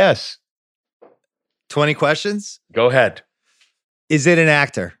make you guess. 20 questions? Go ahead. Is it an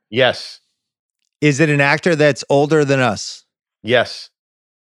actor? Yes. Is it an actor that's older than us? Yes.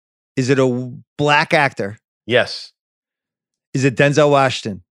 Is it a black actor? Yes. Is it Denzel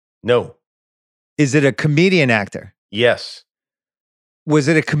Washington? No. Is it a comedian actor? Yes. Was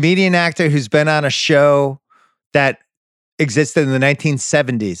it a comedian actor who's been on a show that existed in the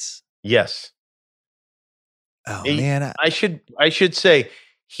 1970s? Yes. Oh man, I should say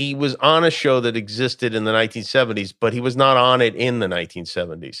he was on a show that existed in the 1970s, but he was not on it in the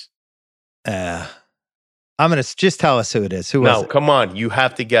 1970s. I'm gonna just tell us who it is. Who was it? No, come on, you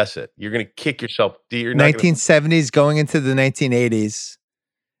have to guess it. You're gonna kick yourself. 1970s going into the 1980s.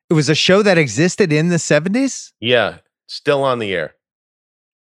 It was a show that existed in the 70s? Yeah, still on the air.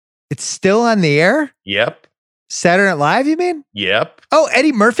 It's still on the air? Yep. Saturday Night Live, you mean? Yep. Oh,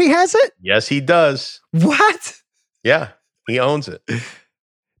 Eddie Murphy has it? Yes, he does. What? Yeah, he owns it.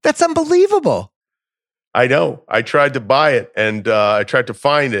 That's unbelievable. I know. I tried to buy it, and I tried to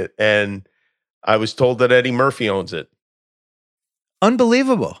find it, and I was told that Eddie Murphy owns it.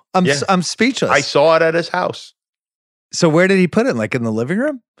 Unbelievable. I'm speechless. I saw it at his house. So where did he put it? Like in the living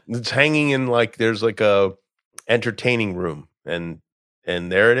room? It's hanging in there's like a entertaining room, and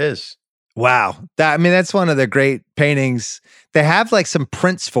there it is. Wow. That's one of the great paintings. They have like some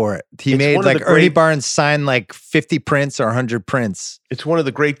prints for it. He made like Ernie Barnes signed like 50 prints or 100 prints. It's one of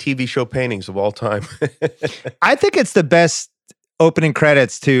the great TV show paintings of all time. I think it's the best opening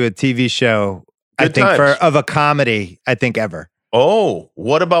credits to a TV show, of a comedy, I think ever. Oh,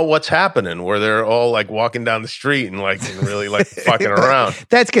 what about What's Happening, where they're all like walking down the street and really like fucking around?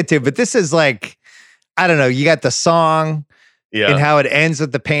 That's good too. But this is like, I don't know. You got the song and how it ends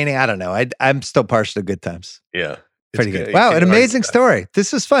with the painting. I don't know. I'm still partial to Good Times. Yeah. Pretty good. Wow. An amazing story.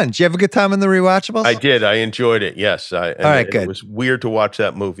 This was fun. Did you have a good time in the rewatchables? I did. I enjoyed it. Yes. All right, good. It was weird to watch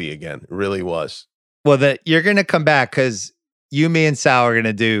that movie again. It really was. Well, you're going to come back because you, me, and Sal are going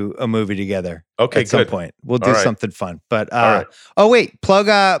to do a movie together. Okay, at some point. We'll do something fun. But right. Oh wait,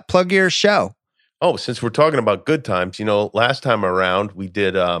 plug your show. Oh, since we're talking about Good Times, last time around we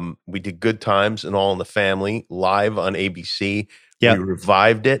did Good Times and All in the Family live on ABC. Yeah, we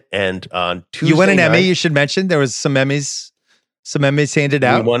revived it, and on Tuesday you won an night, Emmy. You should mention there was some Emmys handed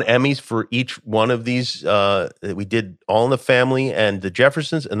out. We won Emmys for each one of these. We did All in the Family and The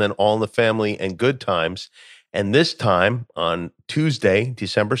Jeffersons, and then All in the Family and Good Times. And this time on Tuesday,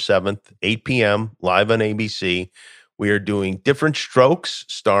 December 7th, 8 p.m., live on ABC, we are doing Different Strokes,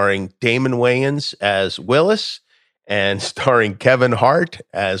 starring Damon Wayans as Willis and starring Kevin Hart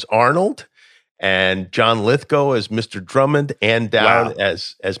as Arnold and John Lithgow as Mr. Drummond and Dowd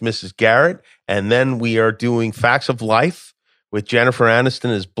as Mrs. Garrett. And then we are doing Facts of Life with Jennifer Aniston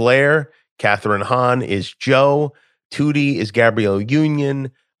as Blair, Catherine Hahn is Joe, Tootie is Gabrielle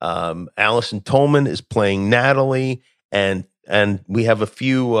Union, Allison Tolman is playing Natalie, and we have a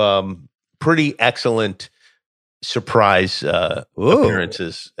few pretty excellent surprise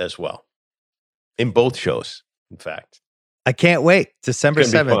appearances as well in both shows. In fact, I can't wait. December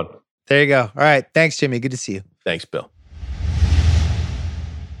 7th. There you go. All right. Thanks, Jimmy. Good to see you. Thanks, Bill.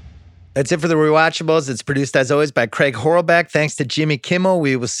 That's it for the Rewatchables. It's produced, as always, by Craig Horlbeck. Thanks to Jimmy Kimmel.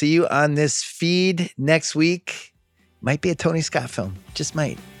 We will see you on this feed next week. Might be a Tony Scott film. Just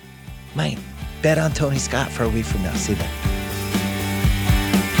might. Bet on Tony Scott for a week from now. See you then.